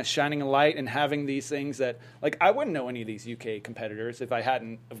by kind of shining a light and having these things that, like, I wouldn't know any of these UK competitors if I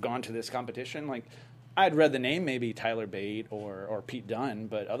hadn't have gone to this competition. Like, I'd read the name, maybe Tyler Bate or Pete Dunne,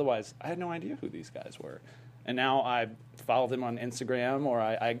 but otherwise I had no idea who these guys were. And now I follow them on Instagram, or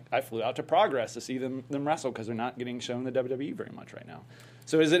I flew out to Progress to see them wrestle because they're not getting shown the WWE very much right now.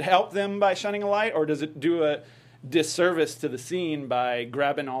 So does it help them by shining a light, or does it do a disservice to the scene by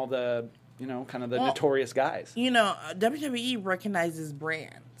grabbing all the, kind of the notorious guys? WWE recognizes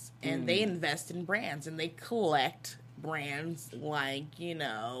brands, and they invest in brands, and they collect brands like,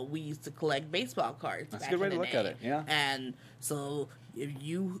 we used to collect baseball cards. That's a good way to look at it, yeah. And so if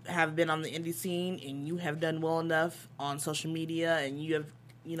you have been on the indie scene and you have done well enough on social media and you have,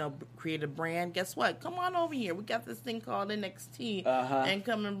 created a brand, guess what? Come on over here. We got this thing called NXT, and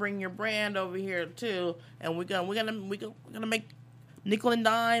come and bring your brand over here too. And we're gonna make nickel and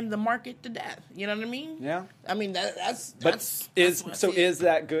dime the market to death. You know what I mean? Yeah. I mean that's is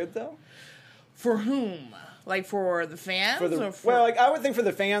that good though? For whom? Like for the fans? I would think for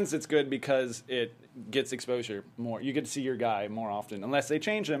the fans it's good because it gets exposure more. You get to see your guy more often, unless they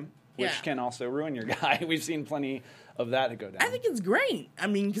change him, which can also ruin your guy. We've seen plenty of that go down. I think it's great. I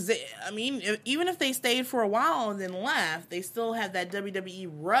mean, because even if they stayed for a while and then left, they still have that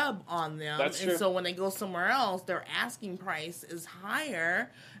WWE rub on them. That's true. And so when they go somewhere else, their asking price is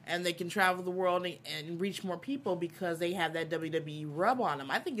higher, and they can travel the world and reach more people because they have that WWE rub on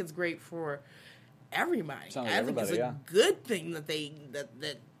them. I think it's great for everybody. I think it's a good thing that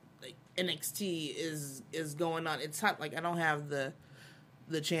that NXT is going on. It's not like I don't have the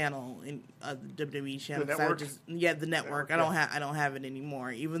channel in the WWE channel. The network? The network. I don't have it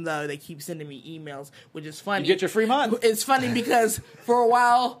anymore. Even though they keep sending me emails, which is funny. You get your free month. It's funny because for a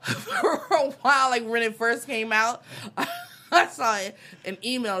while, like when it first came out, I saw an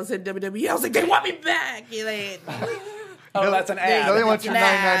email that said WWE. I was like, they want me back. That's an ad. No, they want your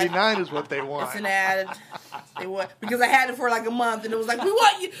 $9.99 is what they want. It's an ad. They want, because I had it for like a month, and it was like, we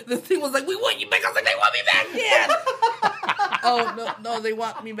want you. The thing was like, we want you back. I was like, they want me back, yeah. Oh no, they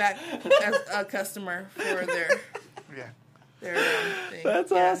want me back as a customer for their thing.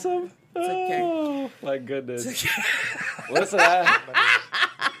 That's awesome. It's okay. Oh, my goodness. It's okay. Listen, I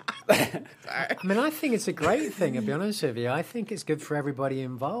mean, I think it's a great thing, to be honest with you. I think it's good for everybody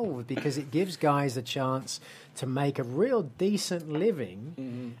involved because it gives guys a chance to make a real decent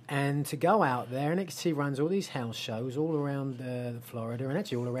living and to go out there. NXT runs all these house shows all around Florida and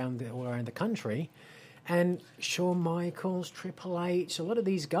actually all around the country. And Shawn Michaels, Triple H, a lot of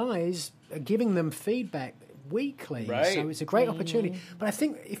these guys are giving them feedback weekly. Right. So it's a great opportunity. But I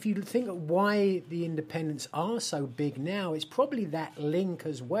think if you think of why the independents are so big now, it's probably that link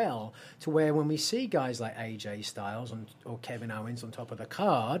as well to where when we see guys like AJ Styles or Kevin Owens on top of the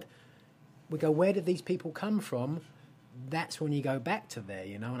card, we go, where did these people come from? That's when you go back to there,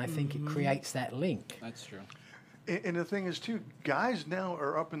 and I think it creates that link. That's true. And the thing is, too, guys now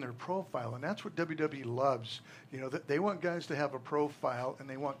are up in their profile, and that's what WWE loves. They want guys to have a profile, and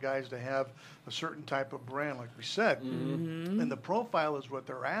they want guys to have a certain type of brand, like we said. And the profile is what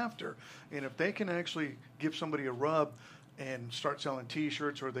they're after. And if they can actually give somebody a rub and start selling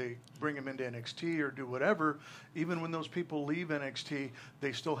T-shirts, or they bring them into NXT or do whatever, even when those people leave NXT,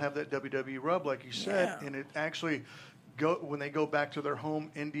 they still have that WWE rub, like you said, and it actually... when they go back to their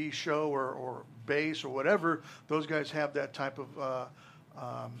home indie show or base or whatever, those guys have that type of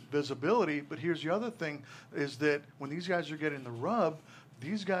visibility. But here's the other thing, is that when these guys are getting the rub,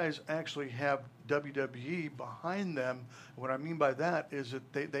 these guys actually have WWE behind them. What I mean by that is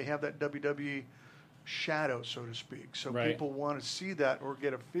that they have that WWE shadow, so to speak. So people want to see that or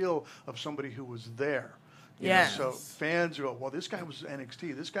get a feel of somebody who was there. So fans go, well, this guy was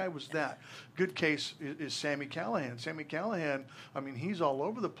NXT. This guy was that. Good case is Sami Callihan. Sami Callihan, I mean, he's all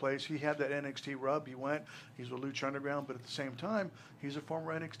over the place. He had that NXT rub. He's with Lucha Underground, but at the same time, he's a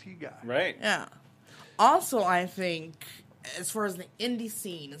former NXT guy. Right. Yeah. Also, I think, as far as the indie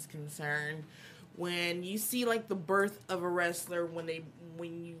scene is concerned, when you see like the birth of a wrestler, when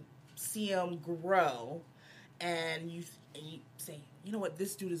you see them grow, and you say, you know what,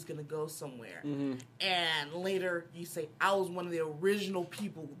 this dude is going to go somewhere. And later you say, I was one of the original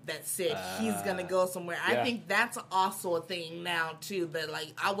people that said he's going to go somewhere. I think that's also a thing now, too, that,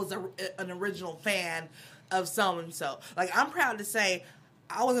 like, I was an original fan of so-and-so. Like, I'm proud to say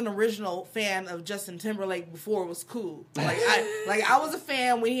I was an original fan of Justin Timberlake before it was cool. I was a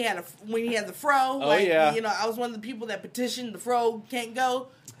fan when he had the fro. I was one of the people that petitioned the fro can't go.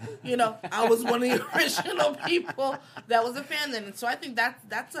 I was one of the original people that was a fan then, and so I think that's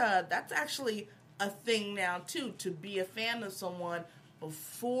actually a thing now too, to be a fan of someone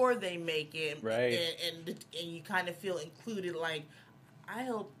before they make it, right? And you kind of feel included, like I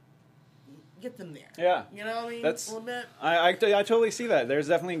hope get them there. Yeah. You know what I mean? That's, a little bit. I totally see that. There's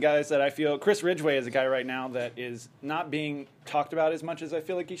definitely guys that I feel... Chris Ridgway is a guy right now that is not being talked about as much as I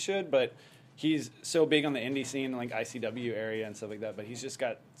feel like he should, but he's so big on the indie scene, like ICW area and stuff like that, but he's just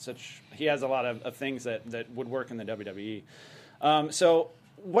got such... He has a lot of things that would work in the WWE. So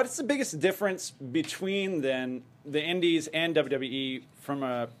what's the biggest difference between, then, the indies and WWE from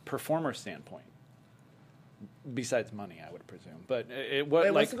a performer standpoint? Besides money, I would presume. But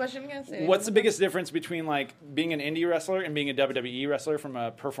what's the question again? What's the biggest difference between like being an indie wrestler and being a WWE wrestler from a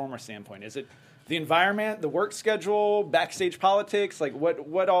performer standpoint? Is it the environment, the work schedule, backstage politics? Like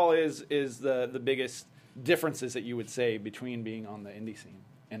what all is the biggest differences that you would say between being on the indie scene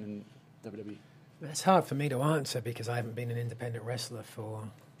and in WWE? That's hard for me to answer because I haven't been an independent wrestler for,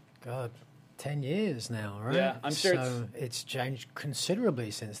 10 years now, right? Yeah, I'm sure it's changed considerably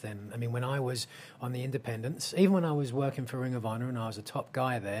since then. I mean, when I was on the independents, even when I was working for Ring of Honor and I was a top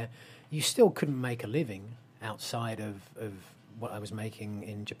guy there, you still couldn't make a living outside of what I was making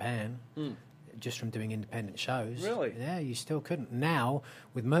in Japan, just from doing independent shows. Really? Yeah, you still couldn't. Now,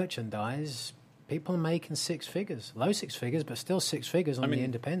 with merchandise, people are making six figures. Low six figures, but still six figures on the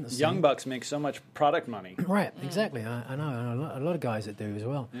independents. Young Bucks make so much product money. Right, exactly. I know. A lot of guys that do as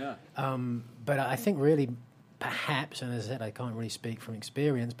well. Yeah. But I think really, perhaps, and as I said, I can't really speak from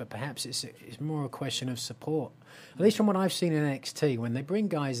experience, but perhaps it's more a question of support. At least from what I've seen in NXT, when they bring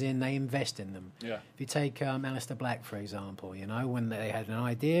guys in, they invest in them. Yeah. If you take Aleister Black, for example, when they had an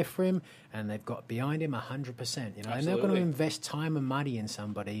idea for him and they've got behind him 100%, and they're not going to invest time and money in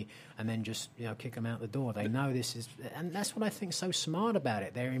somebody and then just kick them out the door. They know this is, and that's what I think is so smart about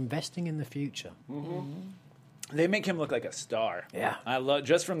it. They're investing in the future. Mm-hmm. They make him look like a star. Yeah, I love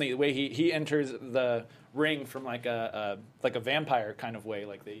just from the way he enters the ring from like a vampire kind of way.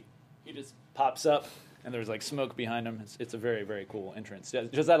 Like he just pops up and there's like smoke behind him. It's a very, very cool entrance.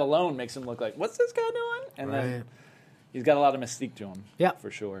 Just that alone makes him look like, what's this guy doing? And then he's got a lot of mystique to him. Yeah,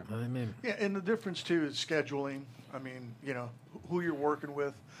 for sure. I mean, yeah, and the difference too is scheduling. I mean, who you're working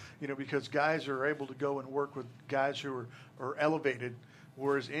with. Because guys are able to go and work with guys who are elevated,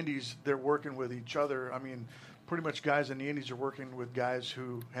 whereas indies they're working with each other. I mean, pretty much guys in the indies are working with guys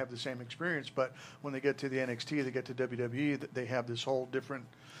who have the same experience, but when they get to the NXT, they get to WWE, they have this whole different,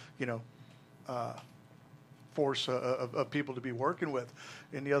 force of people to be working with.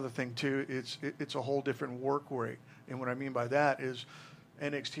 And the other thing too, it's a whole different work rate. And what I mean by that is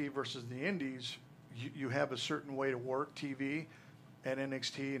NXT versus the indies, you have a certain way to work TV at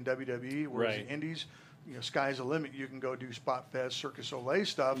NXT and WWE, whereas the indies, sky's the limit. You can go do Spot Fest, Circus Olay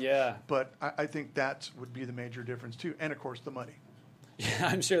stuff. Yeah. But I think that would be the major difference too. And of course the money. Yeah,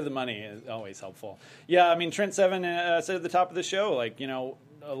 I'm sure the money is always helpful. Yeah, I mean, Trent Seven said at the top of the show, like,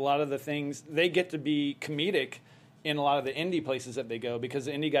 a lot of the things, they get to be comedic in a lot of the indie places that they go because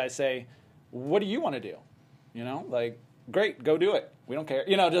the indie guys say, what do you want to do? Like, great, go do it. We don't care.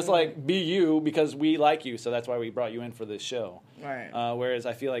 Just like be you because we like you, so that's why we brought you in for this show. Right. Whereas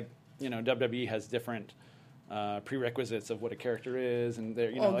I feel like, WWE has different prerequisites of what a character is, and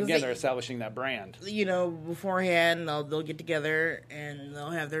they're, they're establishing that brand. Beforehand, they'll get together and they'll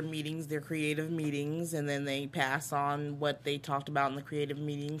have their meetings, their creative meetings, and then they pass on what they talked about in the creative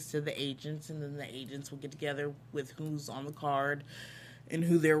meetings to the agents, and then the agents will get together with who's on the card and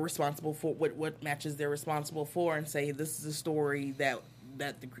who they're responsible for, what matches they're responsible for, and say, this is a story that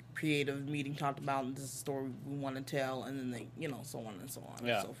the creative meeting talked about, and this is a story we want to tell, and then they, so on and so on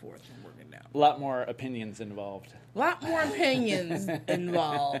and so forth, and working down. A lot more opinions involved. A lot more opinions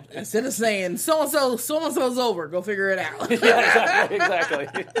involved. Instead of saying, so-and-so's over, go figure it out. Yeah,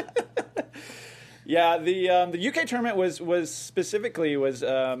 exactly. Yeah, the UK tournament was specifically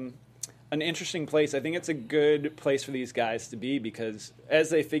an interesting place. I think it's a good place for these guys to be because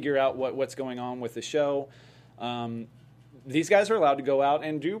as they figure out what's going on with the show, these guys are allowed to go out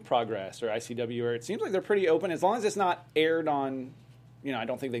and do Progress or ICW, or it seems like they're pretty open as long as it's not aired on, I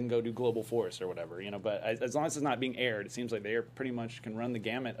don't think they can go do Global Force or whatever, but as long as it's not being aired, it seems like they pretty much can run the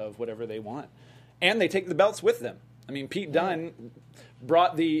gamut of whatever they want. And they take the belts with them. I mean, Pete Dunne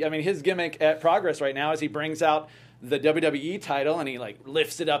brought his gimmick at Progress right now is he brings out the WWE title and he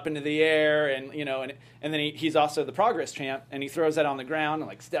lifts it up into the air and and then he's also the Progress champ and he throws that on the ground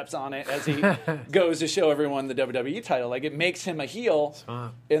and steps on it as he goes to show everyone the WWE title. It makes him a heel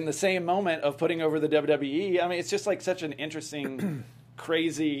in the same moment of putting over the WWE. I mean, it's just such an interesting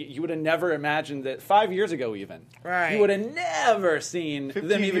crazy. You would have never imagined that 5 years ago even. Right. You would have never seen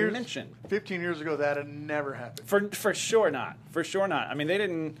them even mentioned. 15 years ago, that had never happened. For sure not. For sure not. I mean,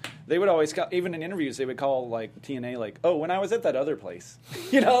 they would always call, even in interviews, they would call TNA oh, when I was at that other place.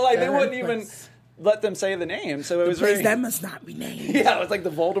 They wouldn't even let them say the name. So it was Place very that must not be named. yeah, it was like the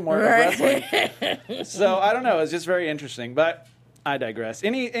Voldemort of wrestling. So I don't know. It's just very interesting, but I digress.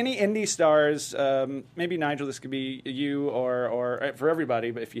 Any indie stars? Maybe Nigel, this could be you or for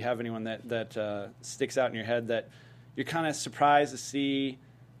everybody. But if you have anyone that sticks out in your head that you're kind of surprised to see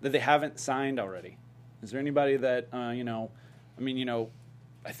that they haven't signed already. Is there anybody that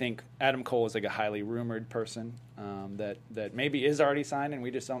I think Adam Cole is like a highly rumored person that maybe is already signed and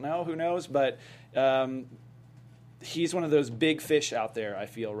we just don't know. Who knows? But he's one of those big fish out there, I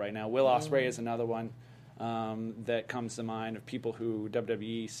feel, right now. Will Ospreay is another one that comes to mind of people who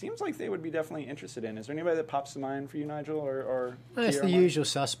WWE seems like they would be definitely interested in. Is there anybody that pops to mind for you, Nigel? Or well, it's the usual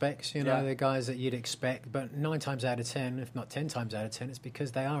suspects, Yeah. the guys that you'd expect. But 9 times out of 10, if not 10 times out of 10, it's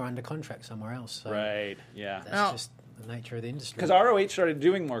because they are under contract somewhere else. So Right, yeah. That's just the nature of the industry. Because ROH started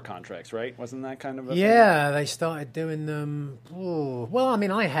doing more contracts, right? Wasn't that kind of a Yeah, they started doing them. Well, I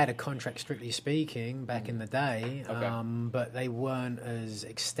mean, I had a contract, strictly speaking, back in the day, Okay. but they weren't as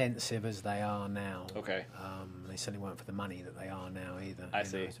extensive as they are now. Okay. They certainly weren't for the money that they are now either. I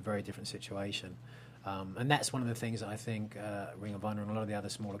see. It's a very different situation. And that's one of the things that I think Ring of Honor and a lot of the other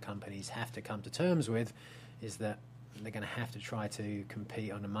smaller companies have to come to terms with, is that they're going to have to try to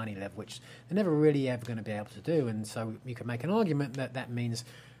compete on a money level, which they're never really ever going to be able to do. And so you could make an argument that that means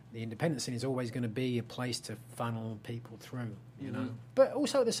the independent scene is always going to be a place to funnel people through, you know. But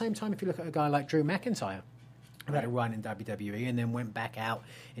also at the same time, if you look at a guy like Drew McIntyre, who had a run in WWE and then went back out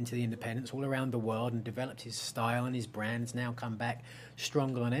into the independents all around the world and developed his style and his brand's now come back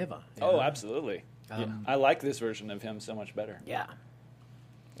stronger than ever. you Oh, know? absolutely. Yeah. I like this version of him so much better. Yeah.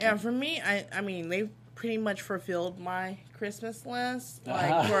 Yeah, for me, I mean, they've pretty much fulfilled my Christmas list.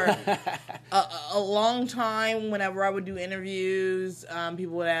 Like, for a long time, whenever I would do interviews,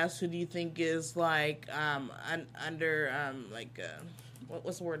 people would ask, who do you think is, like,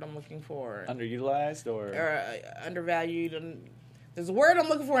 what's the word I'm looking for? Underutilized or Undervalued. And there's a word I'm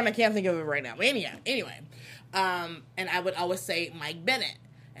looking for, and I can't think of it right now. But anyway. And I would always say Mike Bennett.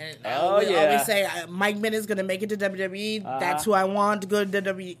 And I would always say, Mike Bennett's going to make it to WWE. That's who I want to go to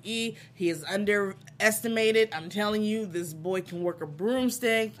WWE. He is underestimated. I'm telling you, this boy can work a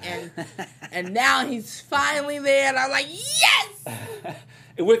broomstick. And now he's finally there. And I'm like, yes!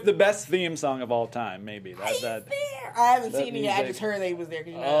 With the best theme song of all time, maybe. He's there. I haven't seen it yet. I just heard that he was there.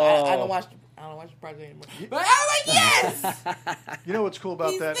 Because, I don't watch the project anymore. But I was like, yes! You know what's cool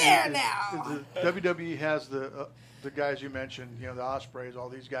about He's that? there is now. the WWE has the guys you mentioned, the Ospreys, all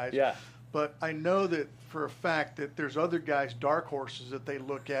these guys. Yeah. But I know that for a fact that there's other guys, dark horses, that they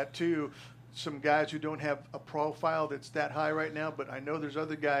look at too. Some guys who don't have a profile that's that high right now, but I know there's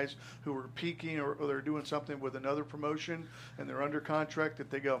other guys who are peaking or they're doing something with another promotion and they're under contract that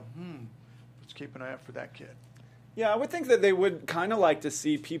they go, let's keep an eye out for that kid. Yeah, I would think that they would kind of like to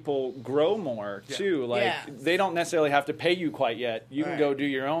see people grow more, too. Like, they don't necessarily have to pay you quite yet. You can go do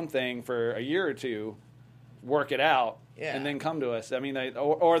your own thing for a year or two, work it out, and then come to us. I mean,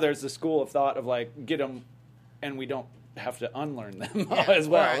 or there's the school of thought of, like, get them, and we don't have to unlearn them as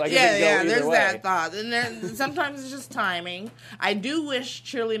well. Right. Like, there's that thought. And sometimes it's just timing. I do wish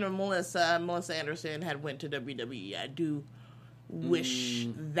cheerleader Melissa Anderson had went to WWE. I do wish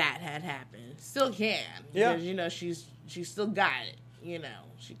that had happened. Still can. Yeah. Because, she's still got it.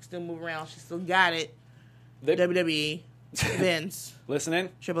 She can still move around. She still got it. WWE, Vince, listening,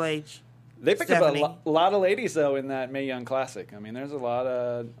 Triple H. They picked Stephanie. up a lot of ladies though in that Mae Young Classic. I mean, there's a lot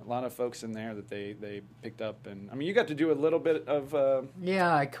of folks in there that they picked up, and I mean, you got to do a little bit of.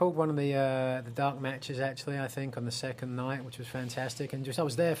 Yeah, I called one of the dark matches actually. I think on the second night, which was fantastic, and I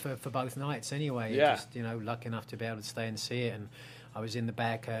was there for both nights anyway. Yeah. Just lucky enough to be able to stay and see it, and I was in the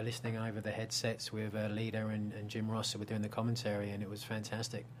back listening over the headsets with Lita and Jim Ross who were doing the commentary, and it was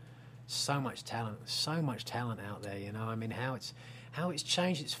fantastic. So much talent out there. I mean, how it's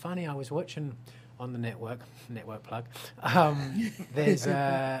changed. It's funny. I was watching on the network plug.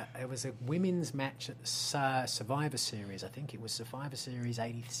 It was a women's match at Survivor Series. I think it was Survivor Series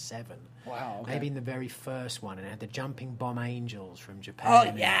 87. Wow. Okay. Maybe in the very first one, and it had the Jumping Bomb Angels from Japan.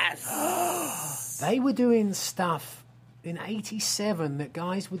 Oh yes. They were doing stuff in 87 that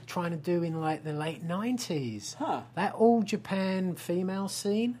guys were trying to do in like the late 90s. Huh. That all Japan female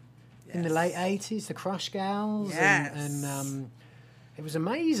scene in the late 80s, the Crush Gals, Yes. and it was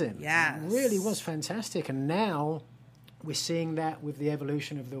amazing. Yes. It really was fantastic. And now we're seeing that with the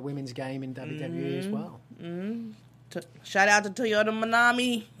evolution of the women's game in WWE as well. Shout out to Toyota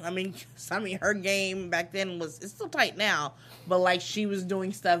Manami. I mean, her game back then it's still tight now, but like she was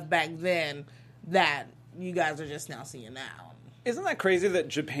doing stuff back then that you guys are just now seeing now. Isn't that crazy that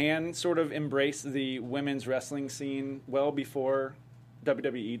Japan sort of embraced the women's wrestling scene well before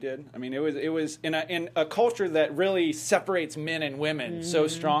WWE did. I mean, it was in a culture that really separates men and women so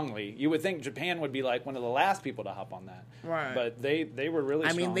strongly. You would think Japan would be like one of the last people to hop on that, Right. But they were really.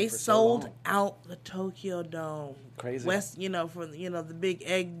 I mean, strong they for so sold long. out the Tokyo Dome. Crazy. West, for the big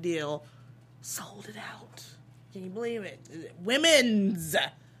egg deal, sold it out. Can you believe it? Women's.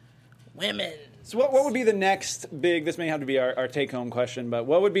 So what would be the next big? This may have to be our take home question, but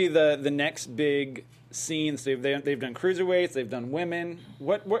what would be the next big scenes? They've done cruiserweights, they've done women.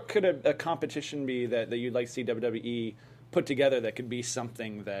 What could a competition be that you'd like to see WWE put together that could be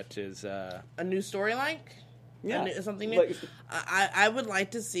something that is a new storyline? Yeah, something new. I would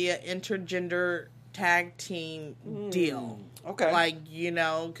like to see an intergender tag team deal. Okay.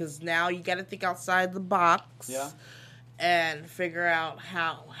 Because now you got to think outside the box. Yeah. And figure out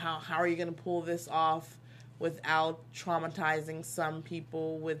how are you going to pull this off without traumatizing some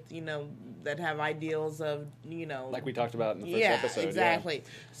people with that have ideals of like we talked about in the first episode. Exactly. Yeah.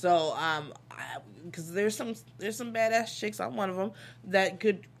 So because there's some badass chicks, I'm one of them, that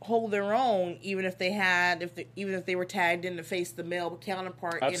could hold their own even if they were tagged in to face the male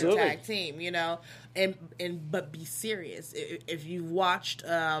counterpart Absolutely. in a tag team, but be serious. If you watched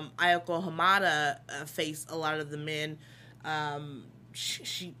Ayako Hamada face a lot of the men,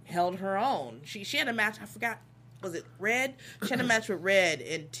 she held her own. She had a match. I forgot. Was it Red? She had a match with Red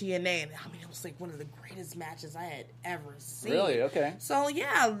in TNA, and I mean it was like one of the greatest matches I had ever seen. Really? Okay. So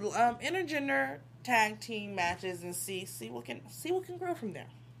yeah, intergender tag team matches and see what can grow from there.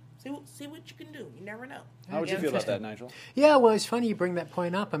 See what you can do. You never know. How would you feel about that, Nigel? Yeah, well, it's funny you bring that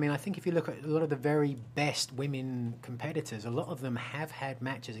point up. I mean, I think if you look at a lot of the very best women competitors, a lot of them have had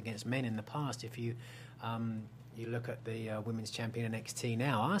matches against men in the past. If you you look at the women's champion in NXT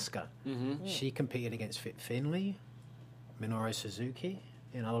now, Asuka, she competed against Fit Finlay, Minoru Suzuki.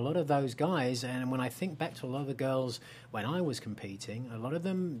 A lot of those guys, and when I think back to a lot of the girls when I was competing, a lot of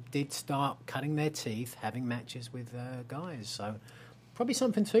them did start cutting their teeth, having matches with guys. So probably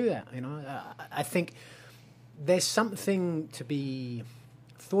something to that. I think there's something to be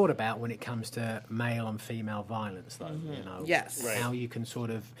thought about when it comes to male and female violence, though. Yes. Right. How you can sort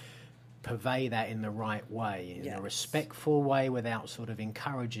of purvey that in the right way, in a respectful way, without sort of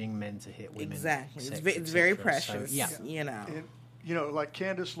encouraging men to hit women. Exactly. sex, It's very etc. precious. So, yeah. And, like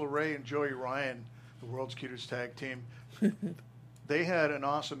Candice LeRae and Joey Ryan, the world's cutest tag team, they had an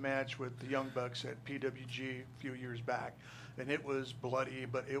awesome match with the Young Bucks at PWG a few years back. And it was bloody,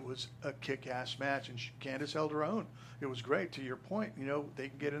 but it was a kick-ass match. And Candice held her own. It was great. To your point, they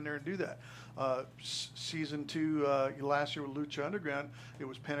can get in there and do that. Season 2 last year with Lucha Underground, it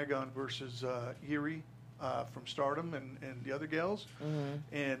was Pentagon versus Eerie from Stardom and the other gals.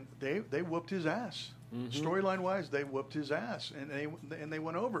 And they whooped his ass. Storyline-wise, they whooped his ass, and they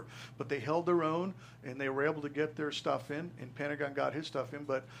went over. But they held their own, and they were able to get their stuff in, and Pentagon got his stuff in.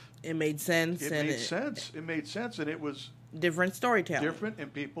 But it made sense. It made sense, and it was different storytelling. Different,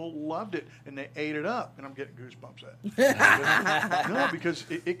 and people loved it, and they ate it up. And I'm getting goosebumps at it. No, because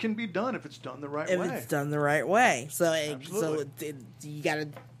it can be done if it's done the right way. If it's done the right way. So you got to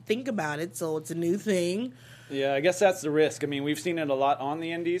think about it. So it's a new thing. Yeah, I guess that's the risk. I mean, we've seen it a lot on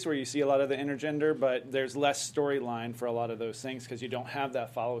the indies where you see a lot of the intergender, but there's less storyline for a lot of those things because you don't have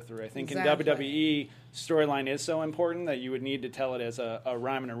that follow-through. I think in WWE, storyline is so important that you would need to tell it as a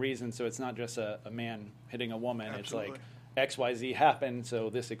rhyme and a reason, so it's not just a man hitting a woman. Absolutely. It's like XYZ happened, so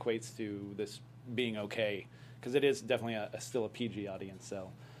this equates to this being okay, because it is definitely still a PG audience.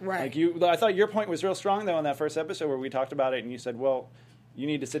 So, right. I thought your point was real strong, though, in that first episode where we talked about it, and you said, well, you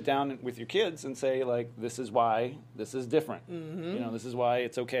need to sit down with your kids and say, like, this is why this is different. This is why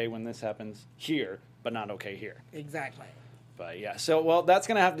it's okay when this happens here, but not okay here. Exactly. But, yeah. So, well, that's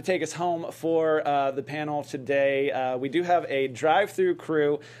going to have to take us home for the panel today. We do have a drive-through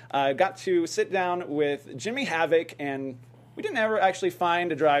crew. Got to sit down with Jimmy Havoc, and we didn't ever actually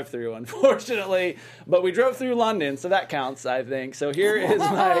find a drive-through, unfortunately. But we drove through London, so that counts, I think. So here is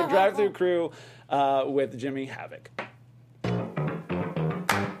my drive-through crew with Jimmy Havoc.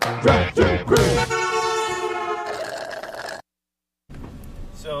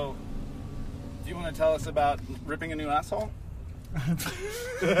 So, do you want to tell us about ripping a new asshole?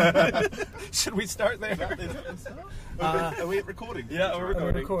 Should we start there? Are we recording? Yeah,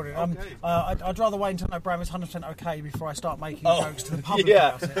 we're recording. Okay. I'd rather wait until I know Bram is 100% okay before I start making jokes to the public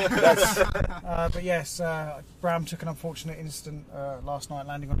about it. But yes, Bram took an unfortunate incident last night,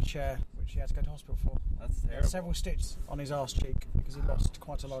 landing on a chair, which he had to go to hospital for. That's terrible. Several stitches on his arse cheek because he lost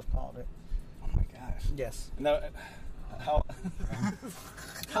quite a large part of it. Oh my gosh. Yes. No, how?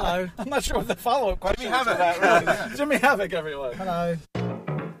 Hello. I'm not sure what the follow-up question is for that. Really. Jimmy Havoc, everyone. Hello.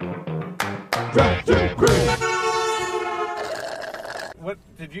 what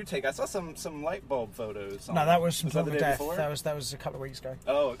did you take? I saw some light bulb photos. No, that was from that the Tournament day of Death. before? That was a couple of weeks ago.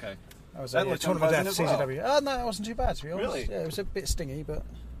 Oh, okay. That was That a looked Tournament of Death unpleasant as CZW. No, that wasn't too bad to be honest. Really? Yeah, it was a bit stingy, but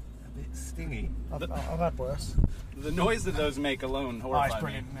A bit stingy. I've had worse. The noise that those make alone horrifies It's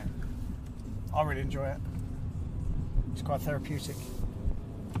brilliant, isn't it? I really enjoy it. It's quite therapeutic.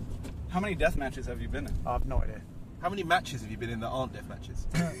 How many death matches have you been in? I have no idea. How many matches have you been in that aren't death matches?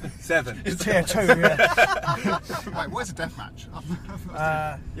 7. Yeah, 2, yeah. Wait, what is a death match?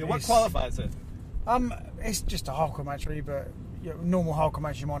 What qualifies it? It's just a hardcore match, really, but normal hardcore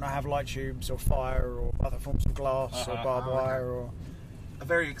match you might not have light tubes or fire or other forms of glass or barbed wire or... A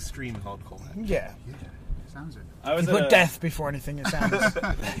very extreme hardcore match. Yeah. Sounds it. I was You at put a- death before anything, it sounds,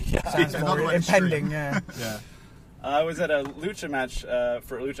 sounds Another more way impending, extreme. yeah. I was at a lucha match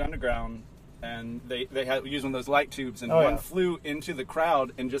for Lucha Underground, and they had used one of those light tubes, and one flew into the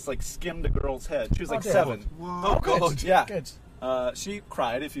crowd and just like skimmed a girl's head. She was like dear. 7. Whoa. Good. Yeah. Good. She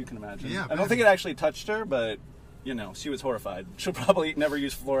cried, if you can imagine. Yeah, I don't think it actually touched her, but you know, she was horrified. She'll probably never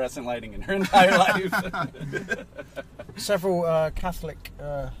use fluorescent lighting in her entire life. Several Catholic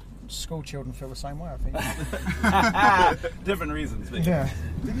school children feel the same way, I think. Different reasons. But Yeah.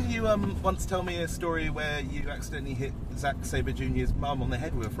 Didn't you once tell me a story where you accidentally hit Zack Sabre Jr.'s mum on the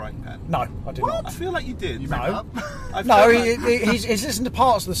head with a frying pan? No, I did What? not. I feel like you did. No. I No, feel like- he's listened to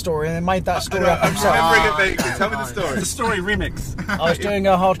parts of the story and then made that story up I'm himself. remembering it vaguely. Tell me the story. the story remix. I was doing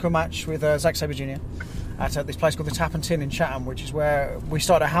a hardcore match with Zack Sabre Jr. at this place called the Tap and Tin in Chatham, which is where we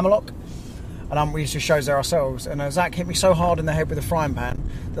started at Hammerlock. And we used to do shows there ourselves. And Zack hit me so hard in the head with a frying pan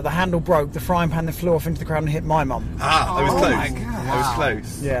that the handle broke, the frying pan then flew off into the crowd and hit my mum. Ah, I was close. my God. I was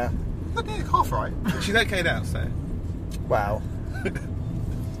close. Yeah. Look at half right. She's okay now, so. Wow.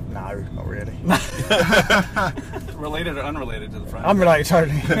 No, not really. Related or unrelated to the front? Unrelated,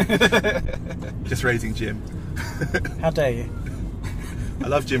 totally. Just raising Jim. How dare you? I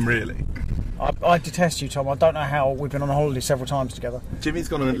love Jim really. I detest you, Tom. I don't know how we've been on a holiday several times together. Jimmy's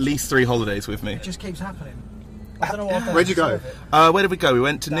gone on at least 3 holidays with me. It just keeps happening. I don't know what I've done Where'd to you go? deserve it. Where did we go? We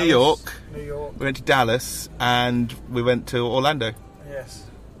went to New York, New York. we went to Dallas, and we went to Orlando. Yes.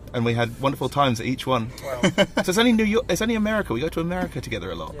 And we had wonderful times at each one. Well, So it's only New York. It's only America. We go to America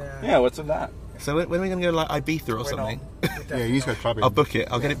together a lot. yeah. Yeah, what's with that? So when are we going to go like Ibiza or We're something? Yeah, you need to go clubbing. I'll book it.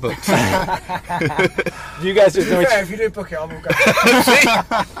 I'll get it booked. Do you guys just know Fair, if you do book it, I will go.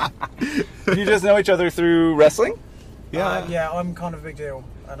 Do you just know each other through wrestling? Yeah. I'm kind of a big deal.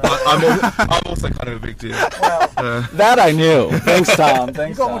 And, I'm also kind of a big deal. well, That I knew. Thanks, Tom. you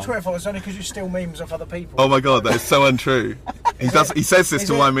Thanks, got more Tom. Twitter followers only because you steal memes off other people. Oh my god, that is so untrue. He says this Is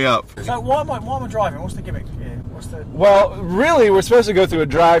to it? wind me up. So why am I driving? What's the gimmick here? What's the... Well, really, we're supposed to go through a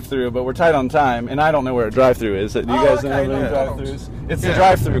drive-through, but we're tight on time, and I don't know where a drive-through is. Do you guys know okay, any no, drive-throughs? It's the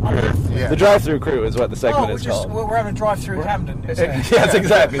drive-through crew. Yeah. The drive-through crew is what the segment we're is called. we're having a drive-through Camden. Yes,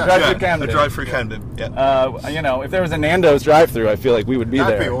 exactly. Drive-through A Camden. drive-through Camden. Yeah. You know, if there was a Nando's drive-through, I feel like we would be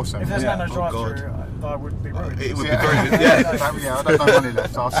That'd there. be awesome. If there's Yeah. no Oh, drive-through, I would be ruined. It would be Yeah. very good. Yeah. Yeah, I don't know money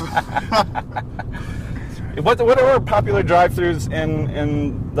left. What are popular drive-throughs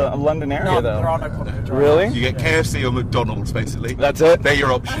in the London area, No, though? there are no popular drive-throughs. Really? You get KFC or McDonald's, basically. That's it? They're your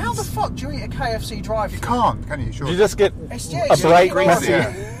How the options. fuck do you eat a KFC drive-through? You can't, can you? Sure. You just get It's a bright, greasy. messy...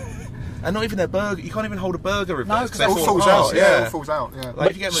 Yeah. And not even their burger. You can't even hold a burger with No, those, 'cause they it all fall falls apart. out. Yeah, it all falls out. Yeah. Like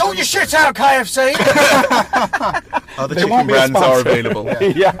if you get Sort your McDonald's- shit out, KFC! Other They chicken won't be a brands are sponsor. available.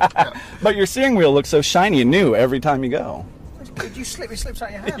 yeah. But your steering wheel looks so shiny and new every time you go. It slips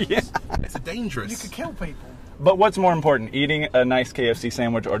out your hands. Yeah. It's dangerous. You could kill people. But what's more important, eating a nice KFC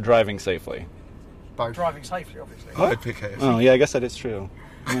sandwich or driving safely? Both. Driving safely, obviously. I'd pick KFC. Oh, yeah, I guess that is true.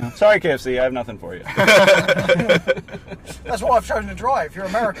 Yeah. Sorry, KFC, I have nothing for you. That's why I've chosen to drive. You're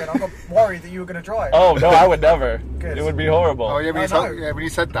American. I'm not worried that you were going to drive. Oh, no, I would never. Good. It would be horrible. Oh yeah, I know. when you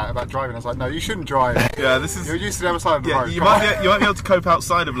said that about driving, I was like, no, you shouldn't drive. Yeah, this is. You're used to the other side of the Yeah, road. you Come might, on. be, you might be able to cope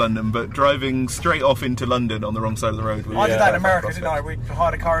outside of London, but driving straight off into London on the wrong side of the road. I did that in Yeah. America, didn't I? We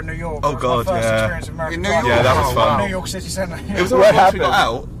hired a car in New York. Oh, That was God, my first yeah. experience of American In New driving. York? Yeah, that was Oh, fun. wow. New York City Centre. It was What alright once we got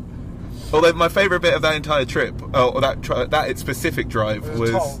happened? out. Although my favourite bit of that entire trip, or that specific drive,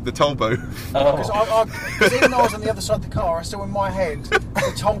 Was was the the toll booth. Because even though I was on the other side of the car, I still in my head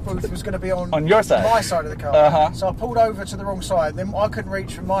the toll booth was going to be on your side? my side of the car. Uh-huh. So I pulled over to the wrong side. Then I couldn't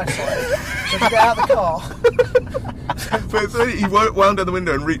reach from my side. So to get out of the car, But so he wound down the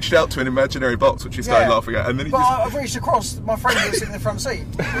window and reached out to an imaginary box, which he started Yeah. laughing at, and then he but just. I reached across. My friend was sitting in the front seat.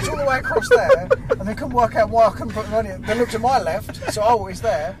 It's all the way across there, and they couldn't work out why I couldn't put the money. They looked to my left, so it's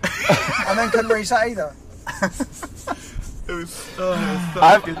there, and then couldn't reach that either. It was such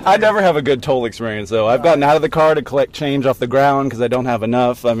a good I never have a good toll experience, though. I've gotten out of the car to collect change off the ground because I don't have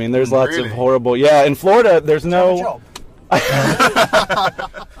enough. I mean, there's lots Really? of horrible... Yeah, in Florida, there's Do you have a no... job?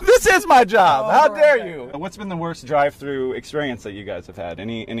 This is my job. How right, dare okay. you? What's been the worst drive-through experience that you guys have had?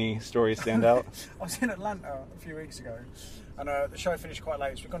 Any stories stand out? I was in Atlanta a few weeks ago, and the show finished quite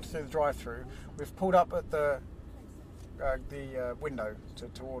late, so we've gone through the drive-through. We've pulled up at the window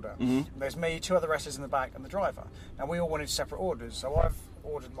to order. Mm-hmm. There's me, 2 other wrestlers in the back, and the driver. And we all wanted separate orders, so I've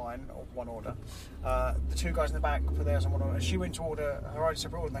ordered mine, or one order. The 2 guys in the back put theirs on one order. She went to order her own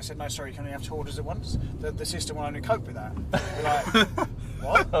separate order, and they said, no, sorry, you can only have 2 orders at once. The system will only cope with that. We're like,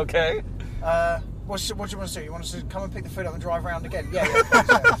 what? Okay. What do you want to do? You want us to come and pick the food up and drive around again? Yeah.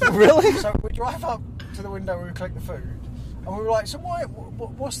 Really? So we drive up to the window where we collect the food, and we were like, so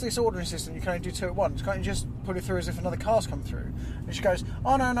what's this ordering system? You can only do 2 at once. Can't you just put it through as if another car's come through? And she goes,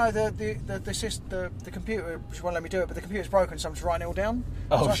 oh no, the computer, she won't let me do it, but the computer's broken, so I'm just writing it all down.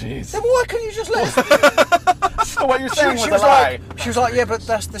 Oh, So jeez. then why couldn't you just let us? So what you're saying was She a was lie. like, she was like, yeah, but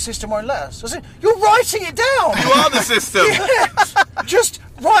the system won't let us. I said, you're writing it down. You are the system. Yes. Just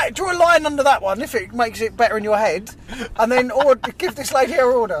draw a line under that one if it makes it better in your head, and then give this lady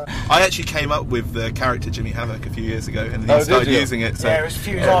her order. I actually came up with the character Jimmy Havoc a few years ago, and Oh, he started did you? using it. So. Yeah, it was a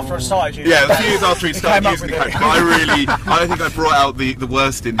few years after I started using Yeah, it. a few years after he started came up using the with it. character. I think I brought out the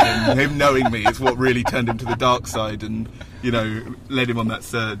worst in him. Him knowing me is what really turned him to the dark side and, led him on that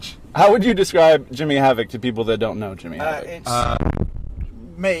surge. How would you describe Jimmy Havoc to people that don't know Jimmy Havoc? It's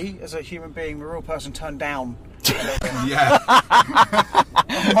me as a human being, the real person turned down. Yeah,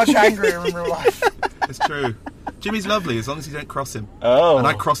 I'm much angrier in real life. it's true. Jimmy's lovely as long as you don't cross him. Oh. And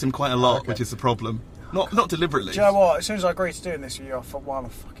I cross him quite a lot, which is the problem. Not deliberately. Do you know what? As soon as I agreed to doing this with you, I thought, why am I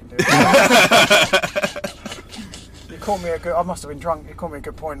fucking doing this? You called me a good... I must have been drunk. You called me a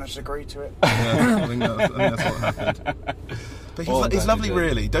good point and I just agreed to it. Yeah, I think that's what happened. But he's lovely,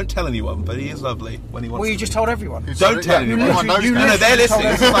 really. Don't tell anyone, but he is lovely when he wants Well, to you just be. told everyone. Don't tell anyone. You No, they're literally listening. told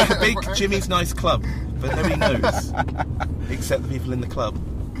This is like a big Jimmy's Nice Club, but nobody knows. Except the people in the club.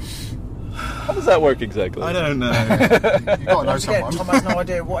 How does that work exactly? I don't know. You got to know Once again, someone. Tom has no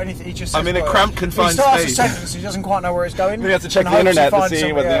idea what anything. He just. I'm says in a words. cramped, confined He starts space. a sentence. He doesn't quite know where it's going. We have to check and the hopes he internet to finds see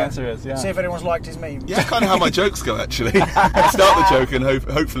some- what the answer is, yeah. See if anyone's liked his meme. Yeah, kind of how my jokes go, actually. I start the joke and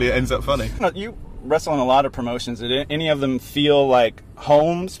hopefully it ends up funny. You wrestle in a lot of promotions. Did any of them feel like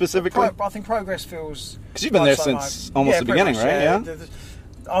home specifically? I think Progress feels. Because you've been there like since almost the pretty beginning, much, right? Yeah.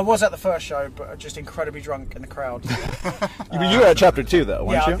 I was at the first show, but just incredibly drunk in the crowd. You were at Chapter 2, though,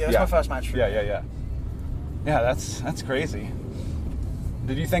 weren't you? Yeah, that's my first match. Yeah. Yeah, that's crazy.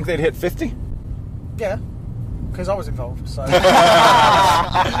 Did you think they'd hit 50? Yeah, because I was involved, so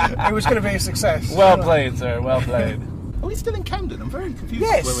it was going to be a success. Well played, sir. Well played. Are we still in Camden? I'm very confused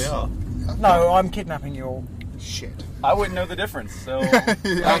Yes. where we are. No, I'm kidnapping you all. Shit. I wouldn't know the difference, so...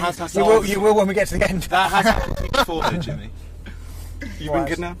 You will when we get to the end. That has happened before, though, Jimmy. You've been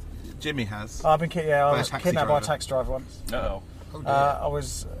kidnapped? Jimmy has. I've been I By a was taxi kidnapped by a driver. taxi driver once. Uh-oh. I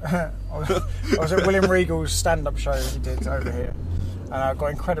was at William Regal's stand-up show that he did over here, and I got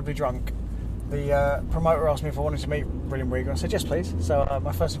incredibly drunk. The promoter asked me if I wanted to meet William Regal. I said yes, please. So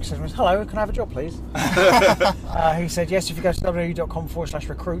my first question was, "Hello, can I have a job, please?" He said yes if you go to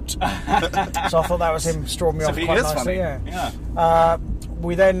www.com/recruit. So I thought that was him strawing me So off he quite is nicely. funny. Yeah. Yeah.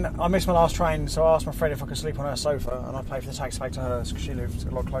 I missed my last train, so I asked my friend if I could sleep on her sofa, and I paid for the taxi back to hers because she lived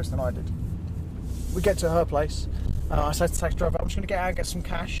a lot closer than I did. We get to her place. I said to the taxi driver, I'm just going to get out and get some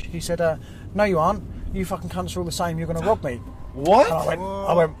cash. He said, no you aren't. You fucking cunts are all the same. You're going to rob me. What? And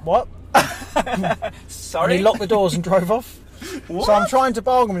I went, what? Sorry? And he locked the doors and drove off. What? So I'm trying to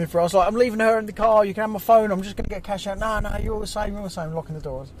bargain with her. I was like, I'm leaving her in the car. You can have my phone. I'm just going to get cash out. No, you're all the same. You're all the same. Locking the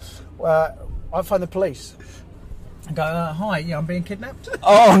doors. I phone the police. And go, hi, yeah, I'm being kidnapped.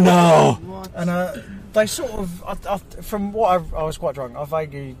 Oh, no. And they sort of, from what I was quite drunk, I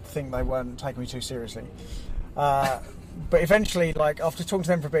vaguely think they weren't taking me too seriously. But eventually, like, after talking to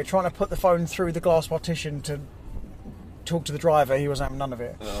them for a bit, trying to put the phone through the glass partition to talk to the driver, he wasn't having none of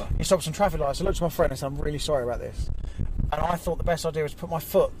it. He stopped some traffic lights. I looked at my friend and said, I'm really sorry about this. And I thought the best idea was to put my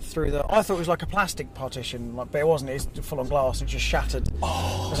foot through I thought it was like a plastic partition, but it wasn't. It's full on glass. It just shattered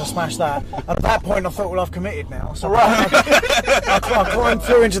as I smashed that. And at that point, I thought, well, I've committed now. So I climbed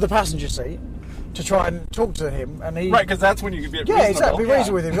through into the passenger seat to try and talk to him, and he... Right, because that's when you can be reasonable. Yeah, exactly, be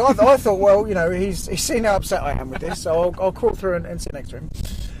reasonable with him. I thought, well, you know, he's seen how upset I am with this, so I'll crawl through and sit next to him.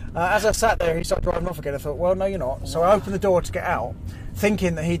 As I sat there, he started driving off again. I thought, well, no, you're not. So I opened the door to get out,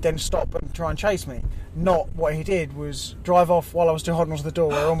 thinking that he'd then stop and try and chase me. Not what he did was drive off while I was still holding onto the door,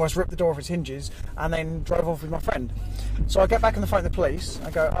 where I almost ripped the door off its hinges, and then drove off with my friend. So I get back on the phone to the police.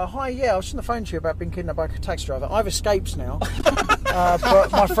 I go, hi, yeah, I was just on the phone to you about being kidnapped by a taxi driver. I've escaped now,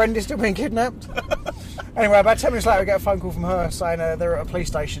 but my friend is still being kidnapped. Anyway, about 10 minutes later, I get a phone call from her saying they're at a police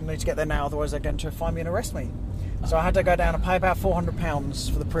station, need to get there now, otherwise they're going to find me and arrest me. So I had to go down and pay about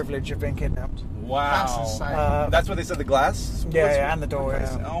 £400 for the privilege of being kidnapped. Wow. That's insane. That's what they said, the glass? Yeah, and the door,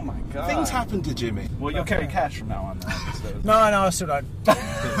 yeah. Oh my god. Things happen to Jimmy. Well, you'll carry cash from now on then. No, I still don't.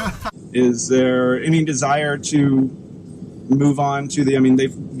 Is there any desire to move on to the... I mean,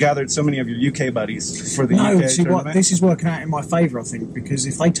 they've gathered so many of your UK buddies for the UK see tournament. what, this is working out in my favour, I think, because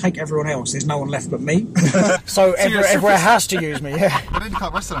if they take everyone else, there's no one left but me. so everywhere has to use me, yeah. But then you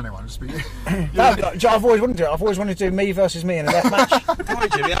can't wrestle anyone, just be you. I've always wanted to do it. I've always wanted to do me versus me in a death match. Come on,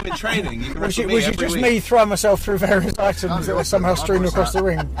 Jimmy, I'm in training. You can wrestle me Which is every just week. me throwing myself through various items that were somehow strewn across the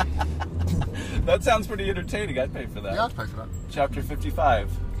ring. That sounds pretty entertaining. I'd pay for that. Yeah, I'd pay for that. Chapter 55.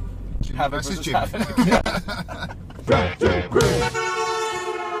 Jimmy Havoc versus versus Jimmy. Havoc.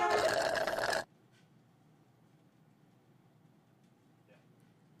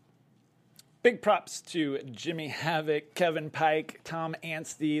 Big props to Jimmy Havoc, Kevin Pike, Tom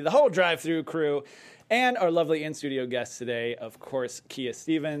Anstey, the whole drive-thru crew, and our lovely in-studio guests today, of course, Kia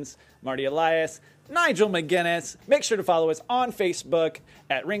Stevens, Marty Elias, Nigel McGuinness. Make sure to follow us on Facebook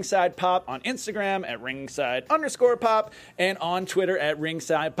at Ringside Pop, on Instagram at Ringside_Pop, and on Twitter at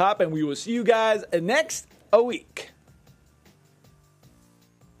Ringside Pop. And we will see you guys next week.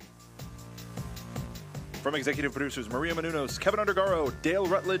 From executive producers Maria Menounos, Kevin Undergaro, Dale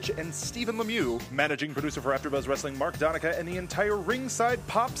Rutledge, and Stephen Lemieux, managing producer for AfterBuzz Wrestling Mark Donica, and the entire Ringside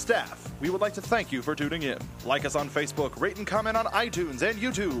Pop staff, we would like to thank you for tuning in. Like us on Facebook, rate and comment on iTunes and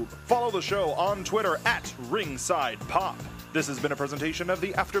YouTube. Follow the show on Twitter at Ringside Pop. This has been a presentation of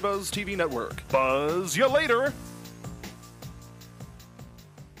the AfterBuzz TV Network. Buzz you later!